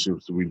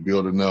relationships? Did we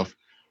build enough,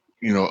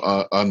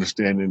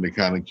 understanding to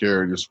kind of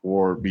carry this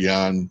forward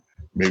beyond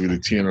maybe the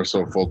 10 or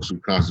so folks who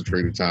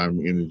concentrated time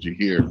and energy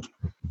here?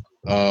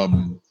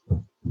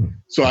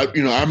 So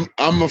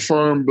I'm a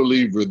firm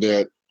believer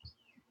that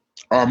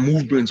our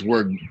movements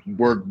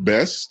work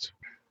best.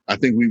 I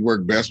think we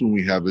work best when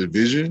we have a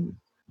vision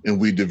and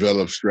we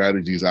develop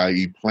strategies,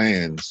 i.e.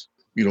 plans,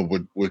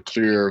 with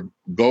clear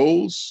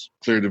goals,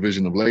 clear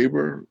division of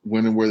labor,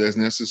 when and where that's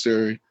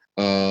necessary,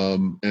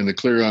 and a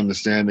clear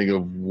understanding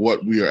of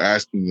what we are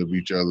asking of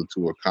each other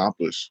to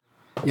accomplish.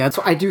 Yeah,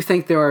 so I do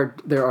think there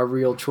are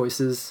real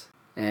choices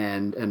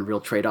and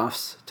real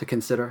trade-offs to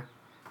consider.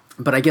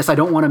 But I guess I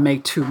don't want to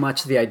make too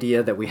much the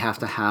idea that we have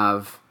to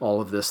have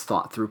all of this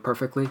thought through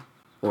perfectly,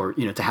 or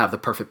to have the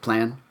perfect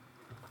plan,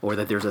 or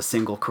that there's a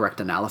single correct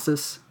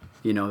analysis,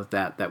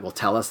 that will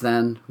tell us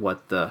then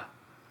what the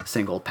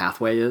single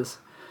pathway is.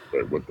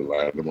 Like what the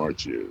line of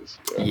march is.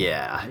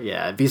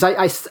 Yeah. Because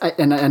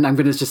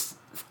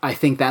I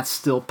think that's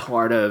still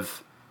part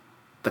of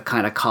the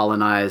kind of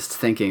colonized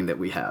thinking that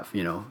we have,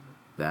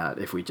 that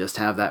if we just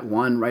have that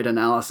one right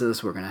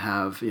analysis, we're going to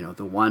have,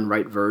 the one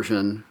right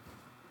version.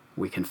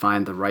 We can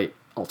find the right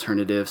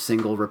alternative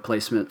single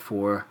replacement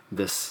for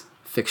this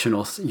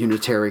fictional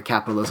unitary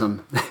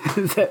capitalism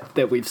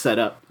that we've set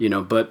up,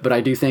 but I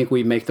do think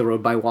we make the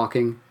road by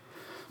walking.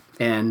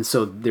 And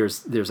so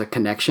there's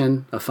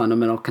a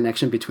fundamental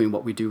connection between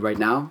what we do right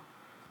now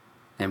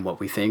and what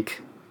we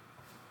think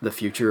the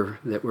future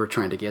that we're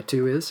trying to get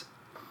to is.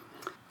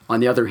 On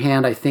the other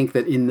hand, I think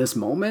that in this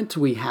moment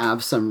we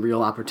have some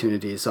real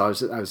opportunities. So I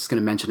was going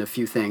to mention a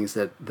few things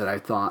that I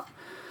thought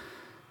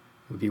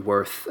would be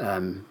worth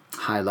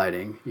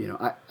highlighting.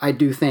 I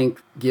do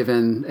think,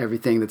 given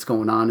everything that's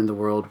going on in the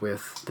world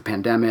with the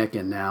pandemic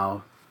and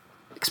now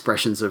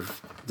expressions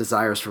of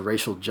desires for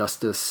racial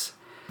justice,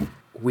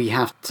 we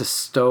have to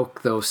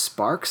stoke those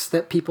sparks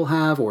that people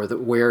have, or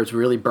where it's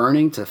really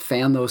burning, to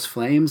fan those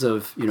flames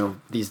of,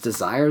 these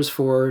desires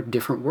for a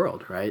different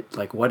world, right?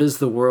 Like, what is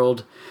the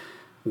world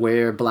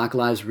where Black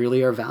lives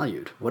really are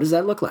valued? What does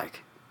that look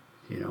like?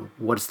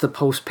 What's the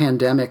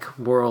post-pandemic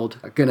world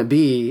going to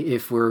be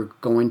if we're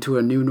going to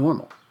a new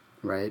normal,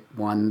 right?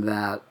 One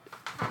that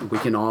we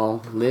can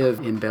all live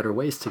in better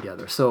ways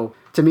together. So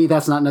to me,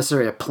 that's not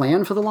necessarily a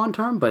plan for the long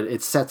term, but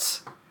it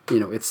sets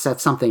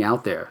something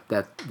out there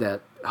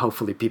that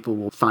hopefully people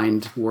will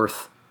find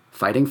worth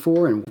fighting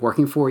for and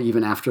working for,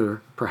 even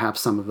after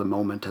perhaps some of the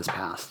moment has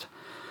passed.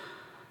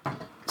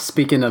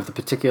 Speaking of the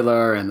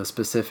particular and the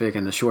specific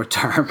and the short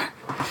term,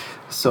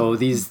 so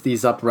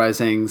these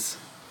uprisings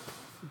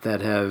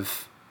that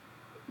have,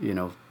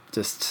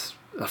 just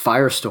a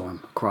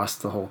firestorm across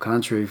the whole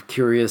country.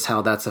 Curious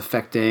how that's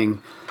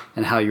affecting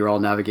and how you're all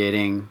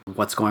navigating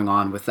what's going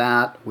on with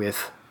that,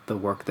 with the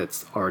work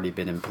that's already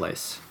been in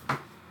place.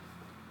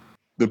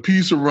 The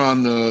piece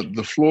around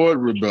the Floyd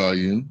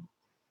rebellion,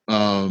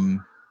 that's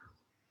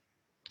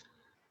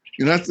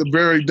a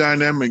very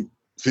dynamic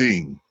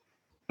thing.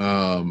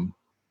 And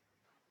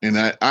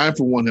I,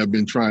 for one, have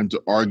been trying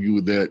to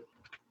argue that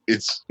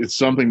it's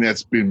something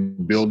that's been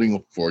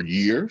building for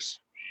years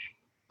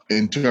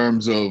in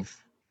terms of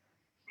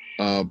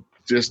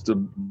just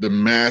the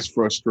mass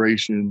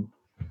frustration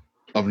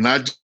of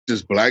not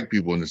just Black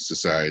people in this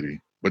society,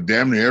 but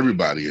damn near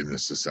everybody in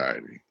this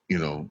society,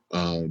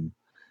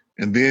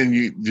 and then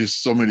you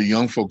just so many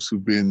young folks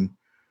who've been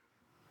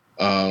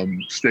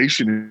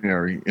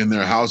stationary in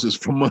their houses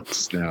for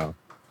months now,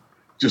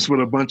 just with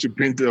a bunch of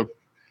pent up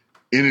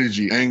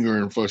energy, anger,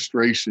 and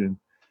frustration,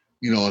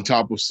 on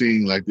top of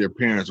seeing like their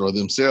parents or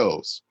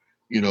themselves,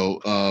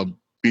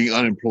 being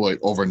unemployed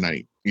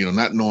overnight,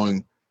 not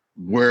knowing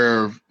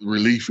where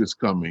relief is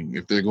coming,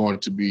 if they're going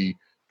to be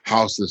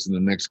houseless in the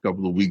next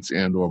couple of weeks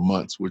and or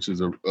months, which is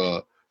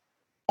a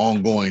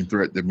ongoing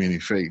threat that many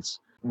face.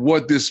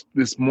 What this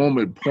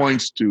moment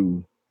points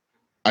to,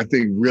 I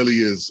think, really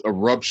is a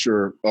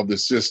rupture of the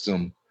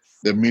system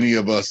that many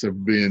of us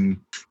have been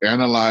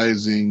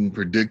analyzing,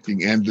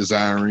 predicting, and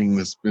desiring.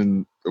 It's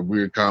been a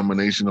weird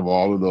combination of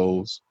all of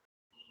those.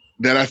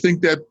 that I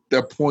think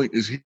that point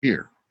is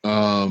here.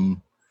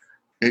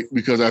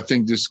 Because I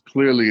think just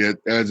clearly,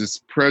 as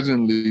it's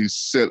presently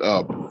set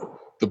up,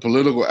 the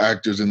political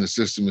actors in the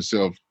system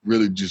itself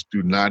really just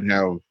do not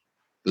have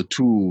the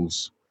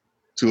tools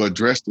to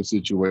address the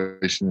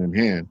situation in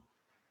hand.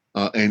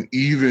 And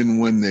even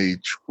when they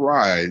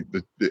try,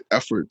 the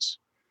efforts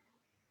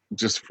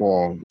just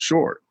fall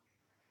short.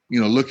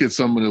 Look at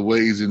some of the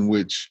ways in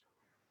which,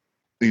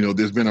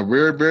 there's been a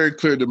very, very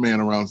clear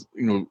demand around,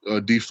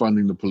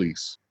 defunding the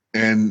police.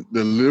 And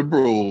the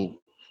liberal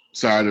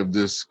side of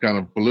this kind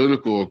of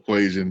political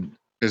equation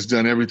has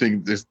done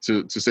everything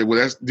to say, well,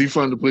 that's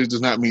defund the police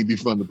does not mean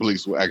defund the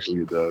police. Well,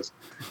 actually it does.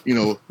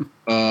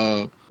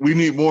 We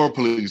need more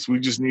police. We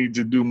just need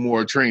to do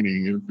more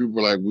training. And people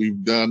are like,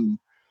 we've done,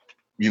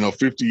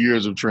 50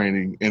 years of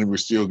training and we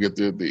still get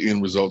the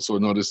end result. So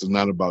no, this is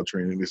not about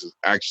training. This is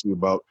actually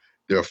about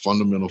their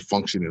fundamental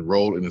function and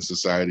role in a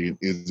society. And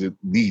is it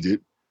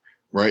needed,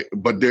 right?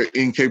 But they're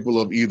incapable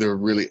of either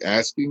really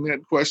asking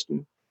that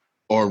question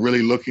or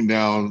really looking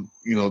down,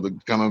 the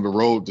kind of the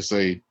road to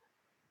say,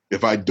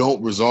 if I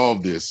don't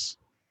resolve this,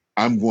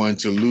 I'm going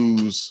to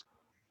lose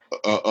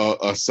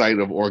a site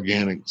of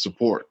organic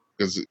support.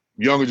 Because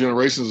younger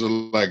generations are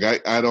like,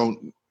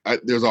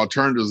 there's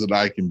alternatives that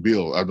I can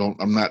build.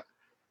 I'm not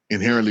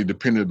inherently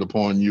dependent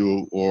upon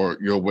you or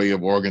your way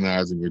of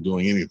organizing or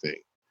doing anything.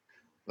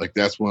 Like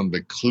that's one of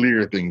the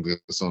clear things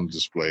that's on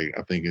display,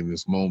 I think, in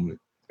this moment.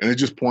 And it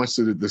just points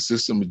to the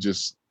system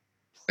just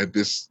at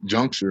this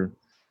juncture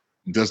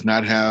does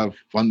not have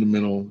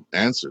fundamental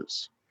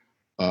answers.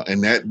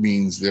 And that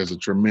means there's a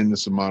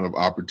tremendous amount of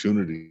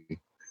opportunity.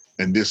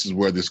 And this is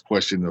where this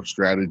question of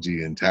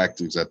strategy and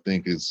tactics, I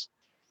think, is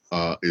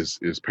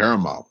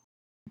paramount.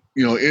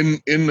 In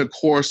the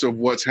course of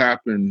what's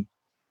happened,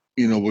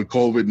 with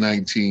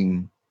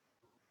COVID-19,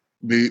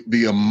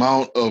 the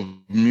amount of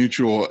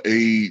mutual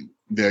aid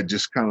that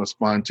just kind of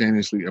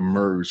spontaneously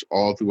emerged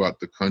all throughout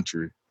the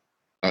country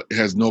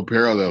has no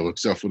parallel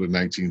except for the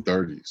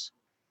 1930s.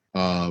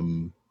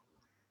 And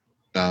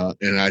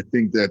I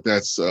think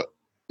that's a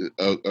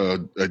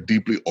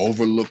deeply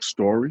overlooked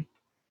story.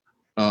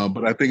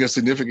 But I think it's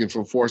significant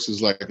for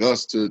forces like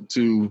us to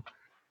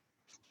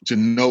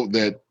note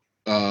that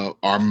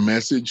our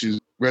message is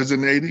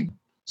resonating.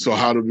 So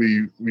how do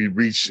we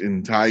reach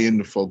and tie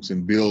into folks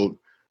and build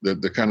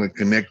the kind of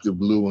connective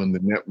glue and the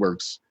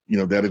networks,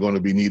 that are going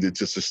to be needed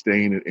to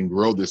sustain it and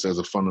grow this as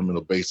a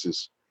fundamental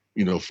basis,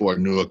 for a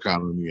new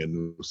economy and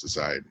new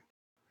society.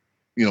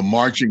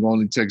 Marching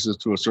only takes us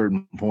to a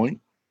certain point.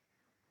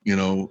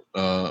 Kind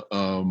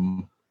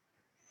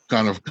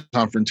of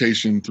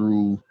confrontation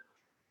through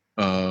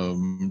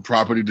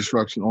property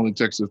destruction only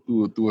takes us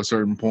through a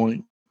certain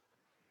point.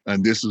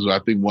 And this is, I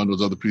think, one of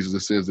those other pieces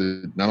that says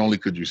that not only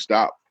could you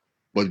stop,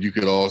 but you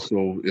could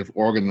also, if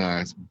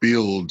organized,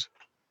 build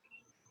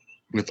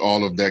with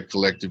all of that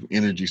collective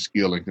energy,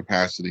 skill, and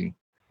capacity,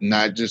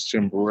 not just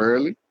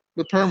temporarily,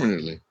 but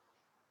permanently.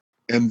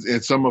 And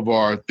some of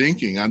our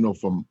thinking, I know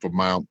from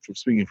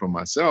speaking for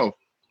myself,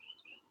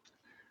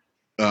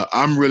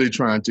 I'm really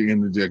trying to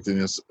interject in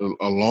this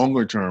a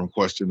longer term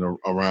question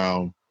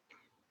around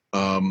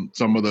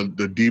some of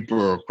the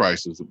deeper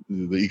crises,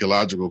 the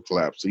ecological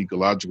collapse, the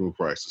ecological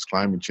crisis,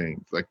 climate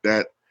change. Like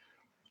that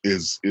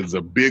is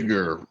a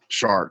bigger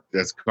shark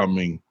that's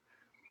coming,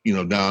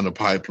 down the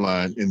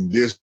pipeline. And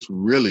this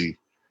really,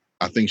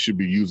 I think, should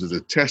be used as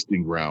a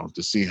testing ground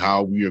to see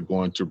how we are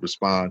going to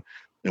respond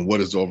and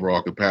what is the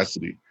overall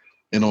capacity.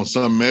 And on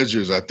some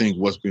measures, I think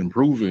what's been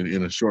proven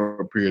in a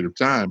short period of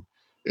time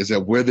is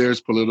that where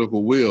there's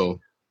political will,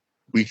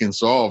 we can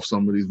solve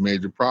some of these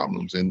major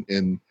problems.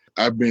 And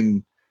I've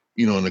been,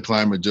 in the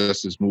climate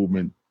justice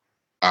movement,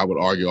 I would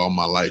argue all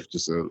my life,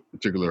 just a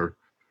particular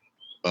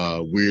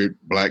weird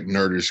Black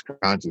nerdish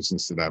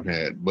consciousness that I've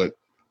had. But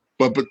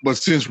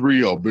since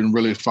Rio, been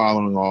really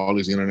following all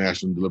these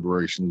international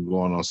deliberations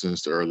going on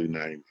since the early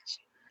 90s.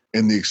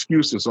 And the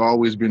excuse has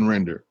always been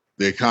rendered.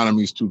 The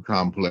economy is too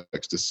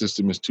complex. The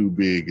system is too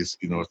big. It's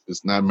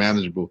not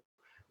manageable.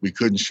 We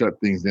couldn't shut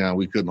things down.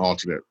 We couldn't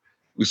alter that.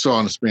 We saw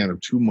in the span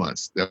of 2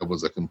 months, that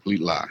was a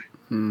complete lie,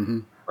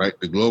 right?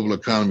 The global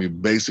economy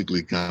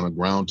basically kind of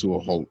ground to a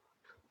halt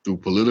through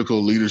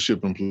political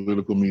leadership and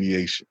political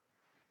mediation.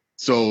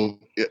 So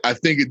I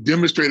think it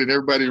demonstrated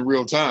everybody in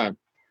real time,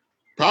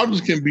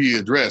 problems can be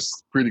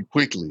addressed pretty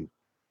quickly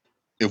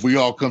if we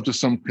all come to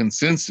some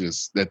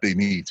consensus that they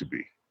need to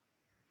be.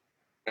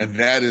 And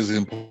that is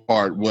in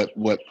part what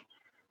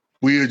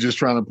we are just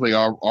trying to play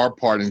our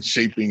part in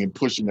shaping and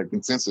pushing that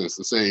consensus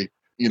to say,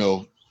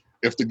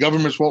 if the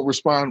governments won't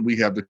respond, we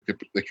have the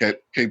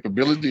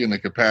capability and the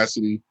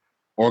capacity,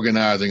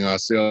 organizing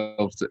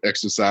ourselves to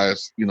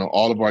exercise,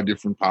 all of our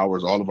different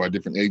powers, all of our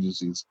different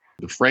agencies.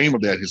 The frame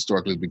of that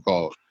historically has been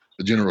called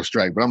the general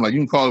strike. But I'm like, you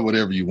can call it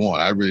whatever you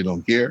want. I really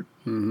don't care.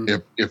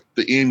 If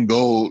the end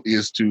goal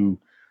is to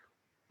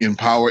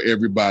empower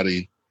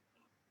everybody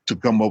to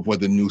come up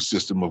with a new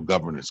system of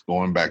governance,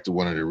 going back to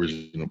one of the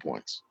original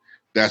points.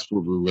 That's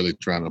what we're really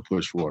trying to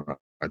push for and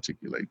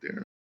articulate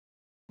there.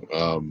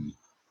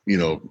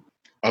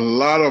 A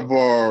lot of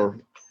our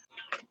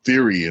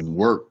theory and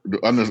work, the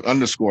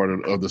underscore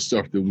of the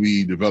stuff that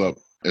we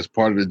developed as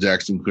part of the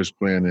Jackson Kush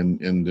Plan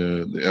and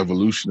the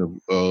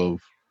evolution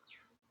of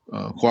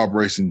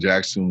Cooperation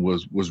Jackson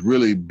was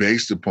really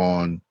based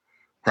upon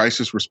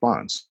crisis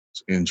response,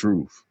 in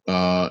truth,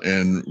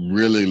 and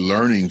really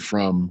learning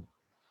from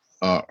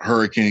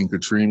Hurricane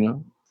Katrina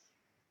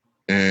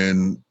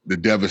and the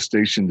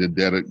devastation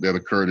that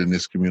occurred in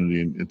this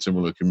community and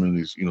similar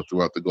communities,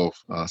 throughout the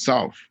Gulf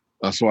South.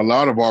 So a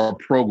lot of our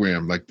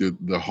program, like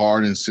the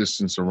hard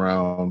insistence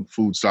around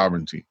food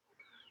sovereignty,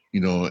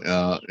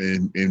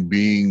 and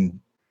being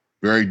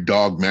very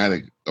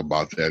dogmatic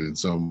about that in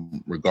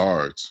some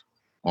regards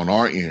on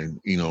our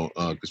end,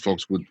 because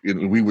folks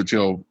we would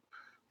tell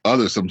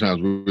others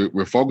sometimes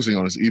we're focusing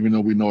on this, even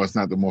though we know it's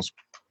not the most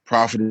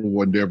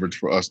profitable endeavor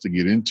for us to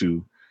get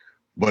into,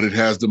 but it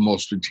has the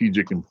most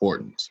strategic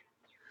importance.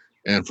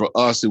 And for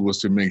us, it was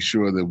to make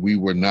sure that we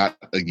were not,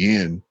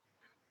 again,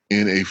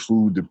 in a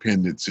food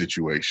dependent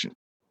situation,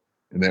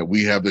 and that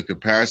we have the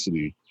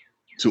capacity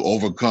to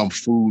overcome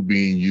food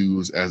being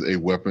used as a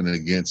weapon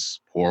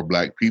against poor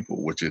Black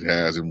people, which it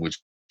has and which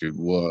it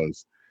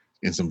was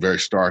in some very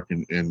stark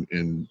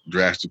and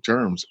drastic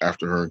terms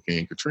after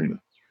Hurricane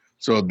Katrina.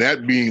 So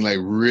that being like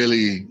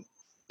really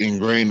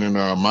ingrained in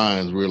our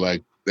minds, we're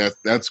like,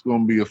 that's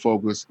going to be a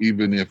focus,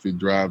 even if it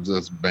drives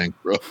us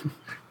bankrupt,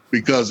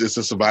 because it's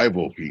a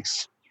survival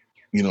piece.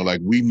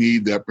 Like we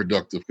need that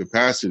productive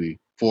capacity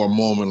for a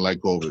moment like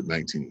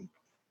COVID-19,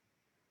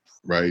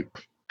 right?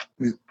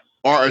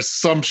 Our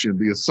assumption,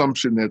 the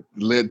assumption that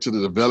led to the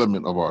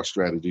development of our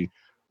strategy,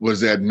 was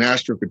that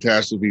natural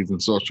catastrophes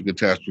and social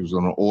catastrophes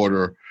on the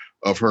order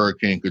of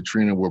Hurricane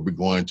Katrina were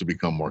going to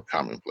become more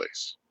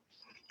commonplace,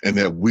 and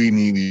that we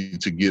needed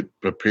to get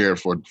prepared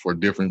for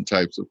different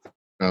types of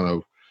kind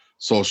of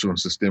social and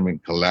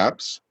systemic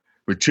collapse,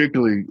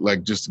 particularly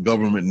like just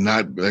government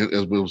not,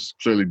 as was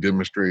clearly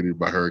demonstrated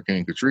by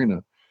Hurricane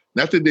Katrina,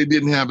 not that they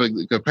didn't have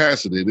the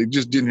capacity, they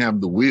just didn't have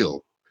the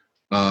will,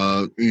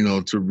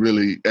 to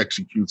really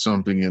execute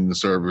something in the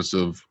service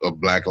of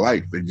Black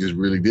life. They just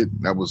really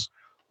didn't. That was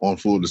on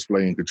full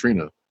display in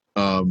Katrina.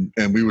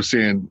 And we were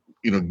saying,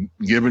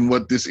 given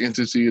what this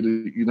entity of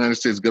the United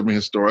States government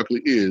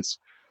historically is,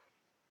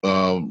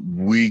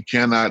 we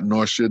cannot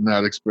nor should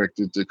not expect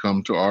it to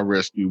come to our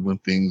rescue when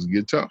things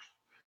get tough.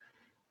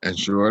 And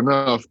sure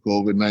enough,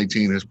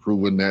 COVID-19 has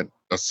proven that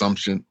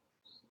assumption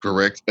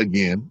correct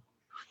again.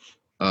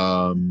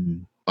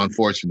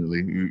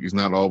 Unfortunately, it's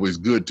not always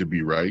good to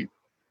be right.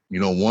 You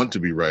don't want to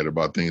be right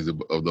about things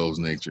of those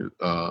nature.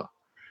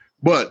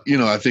 But,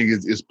 I think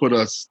it's put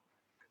us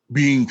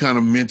being kind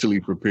of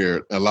mentally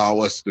prepared, allow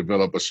us to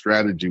develop a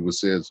strategy which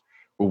says,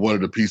 well, what are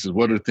the pieces?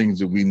 What are the things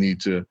that we need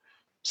to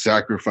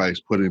sacrifice,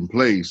 put in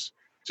place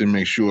to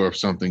make sure if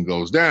something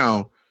goes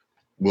down,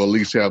 we'll at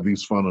least have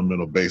these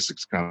fundamental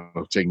basics kind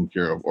of taken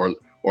care of, or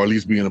at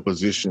least be in a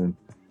position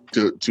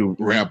to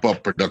ramp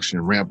up production,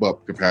 ramp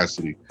up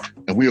capacity.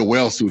 And we are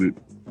well suited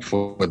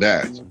for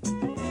that.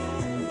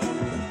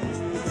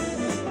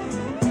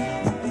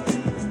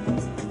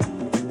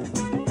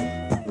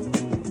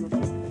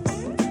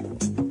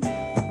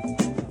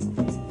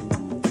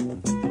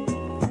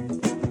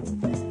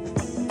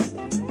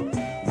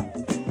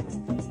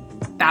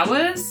 That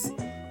was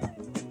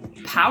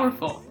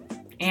powerful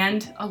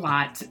and a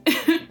lot.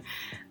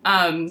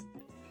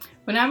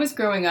 When I was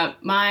growing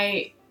up,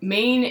 my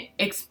main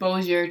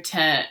exposure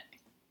to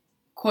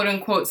quote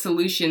unquote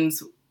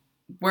solutions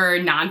were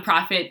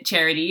nonprofit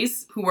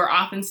charities who were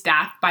often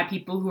staffed by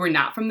people who were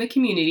not from the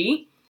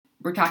community.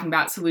 We're talking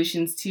about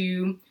solutions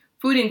to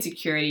food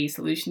insecurity,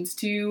 solutions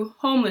to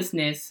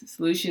homelessness,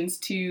 solutions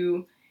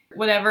to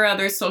whatever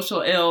other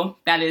social ill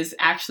that is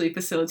actually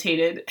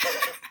facilitated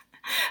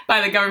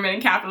by the government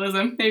and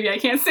capitalism. Maybe I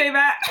can't say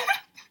that.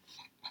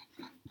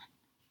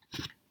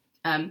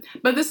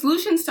 But the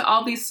solutions to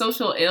all these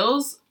social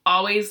ills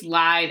always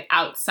lied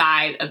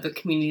outside of the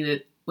community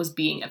that was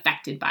being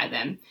affected by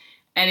them.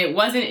 And it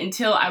wasn't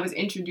until I was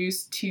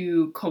introduced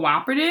to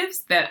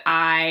cooperatives that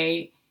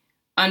I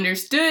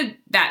understood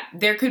that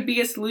there could be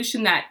a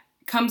solution that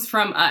comes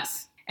from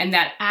us. And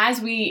that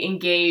as we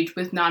engage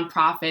with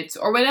nonprofits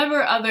or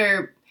whatever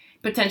other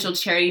potential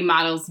charity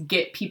models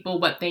get people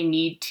what they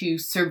need to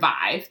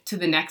survive to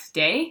the next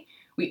day,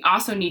 we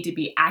also need to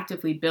be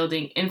actively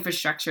building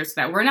infrastructure so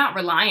that we're not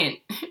reliant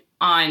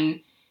on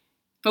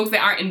folks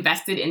that aren't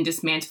invested in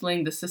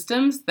dismantling the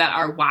systems that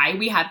are why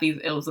we have these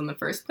ills in the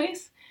first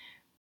place.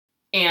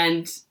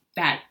 And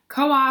that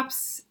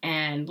co-ops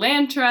and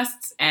land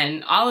trusts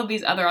and all of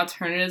these other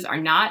alternatives are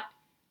not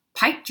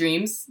pipe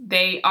dreams.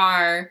 They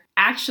are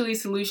actually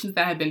solutions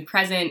that have been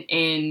present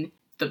in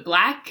the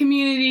Black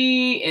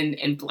community,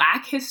 in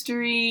Black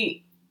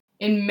history,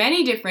 in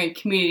many different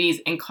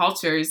communities and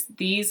cultures.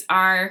 These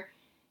are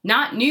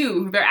not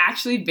new. They're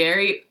actually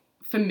very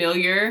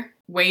familiar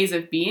ways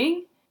of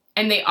being,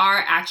 and they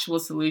are actual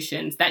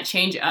solutions that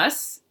change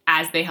us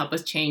as they help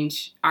us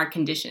change our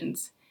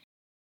conditions.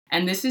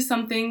 And this is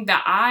something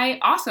that I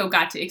also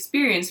got to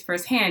experience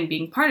firsthand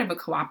being part of a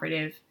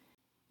cooperative.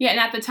 Yeah, and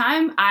at the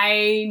time,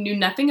 I knew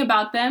nothing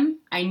about them.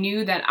 I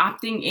knew that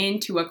opting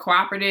into a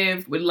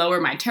cooperative would lower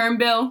my term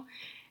bill.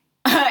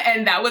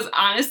 And that was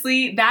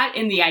honestly, that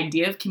and the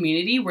idea of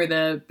community were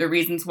the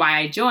reasons why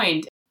I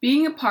joined.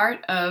 Being a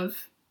part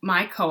of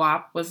my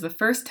co-op was the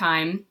first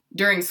time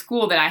during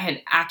school that I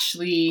had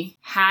actually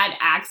had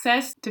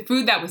access to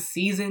food that was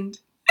seasoned,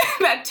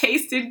 that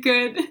tasted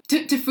good,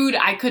 to food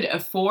I could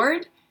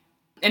afford.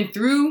 And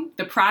through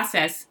the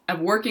process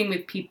of working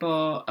with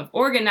people, of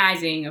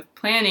organizing, of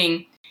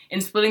planning,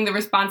 and splitting the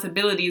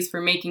responsibilities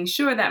for making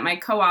sure that my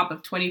co-op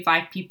of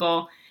 25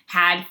 people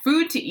had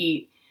food to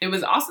eat, it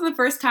was also the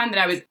first time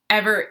that I was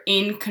ever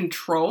in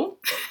control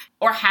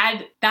or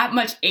had that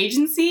much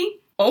agency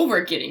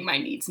over getting my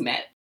needs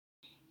met.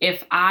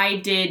 If I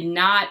did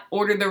not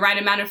order the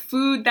right amount of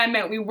food, that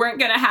meant we weren't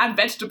going to have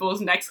vegetables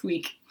next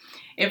week.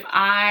 If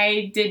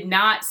I did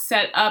not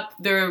set up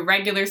the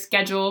regular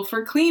schedule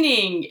for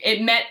cleaning,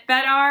 it meant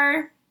that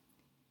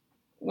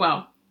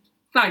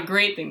it's not a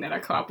great thing that our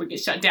co-op would get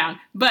shut down,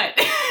 but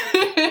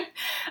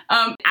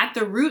at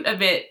the root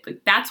of it,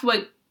 that's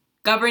what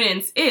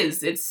governance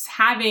is. It's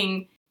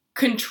having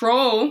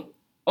control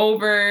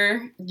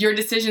over your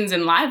decisions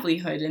and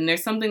livelihood. And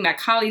there's something that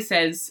Kali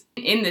says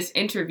in this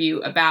interview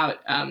about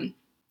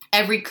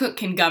every cook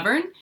can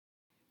govern.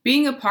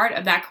 Being a part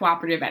of that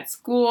cooperative at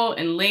school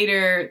and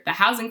later the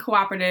housing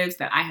cooperatives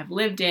that I have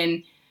lived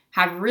in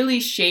have really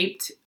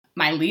shaped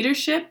my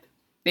leadership.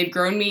 They've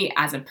grown me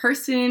as a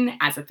person,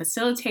 as a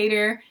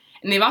facilitator,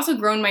 and they've also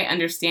grown my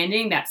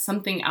understanding that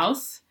something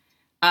else,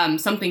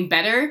 something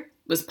better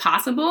was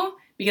possible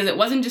because it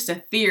wasn't just a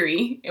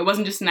theory, it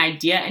wasn't just an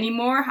idea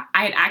anymore.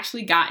 I had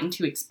actually gotten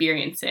to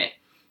experience it.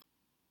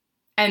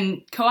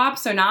 And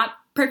co-ops are not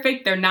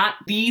perfect, they're not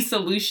the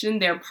solution,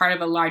 they're part of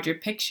a larger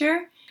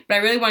picture. But I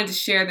really wanted to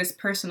share this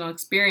personal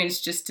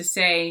experience just to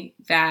say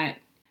that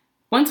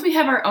once we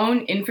have our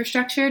own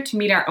infrastructure to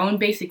meet our own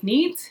basic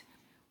needs,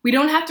 we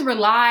don't have to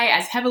rely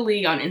as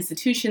heavily on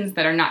institutions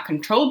that are not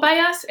controlled by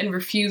us and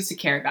refuse to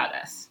care about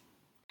us.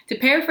 To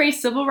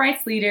paraphrase civil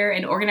rights leader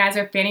and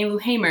organizer Fannie Lou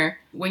Hamer,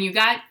 when you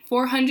got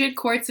 400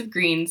 quarts of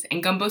greens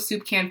and gumbo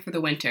soup can for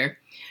the winter,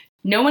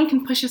 no one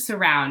can push us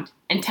around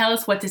and tell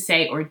us what to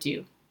say or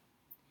do.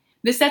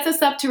 This sets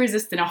us up to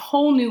resist in a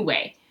whole new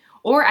way,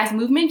 or as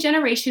Movement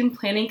Generation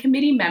Planning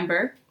Committee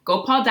member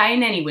Gopal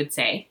Dayaneni would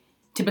say,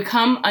 to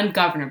become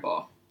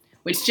ungovernable,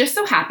 which just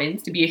so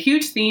happens to be a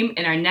huge theme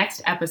in our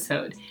next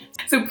episode.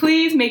 So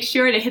please make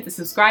sure to hit the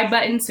subscribe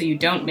button so you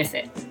don't miss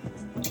it.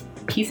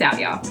 Peace out,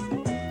 y'all.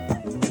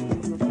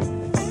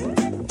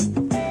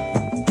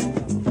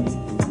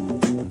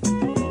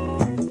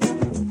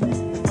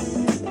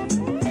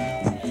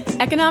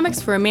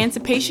 Economics for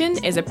Emancipation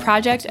is a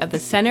project of the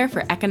Center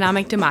for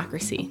Economic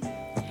Democracy.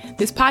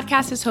 This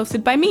podcast is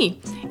hosted by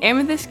me,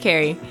 Amethyst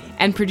Carey,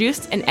 and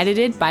produced and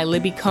edited by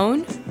Libby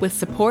Cohn with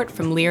support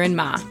from Liren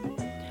Ma.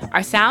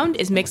 Our sound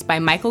is mixed by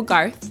Michael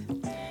Garth.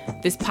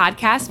 This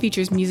podcast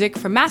features music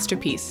from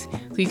Masterpiece,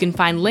 who you can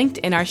find linked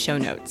in our show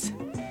notes.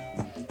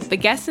 The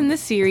guests in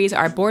this series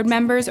are board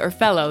members or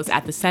fellows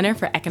at the Center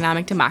for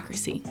Economic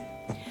Democracy.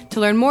 To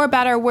learn more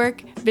about our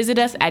work, visit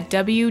us at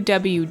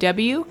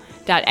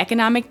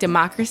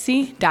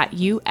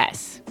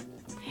www.economicdemocracy.us.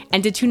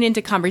 And to tune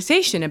into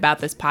conversation about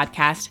this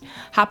podcast,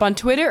 hop on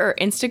Twitter or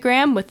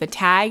Instagram with the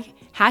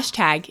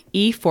hashtag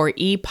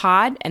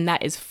E4EPod, and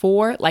that is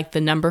 4 like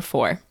the number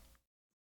 4.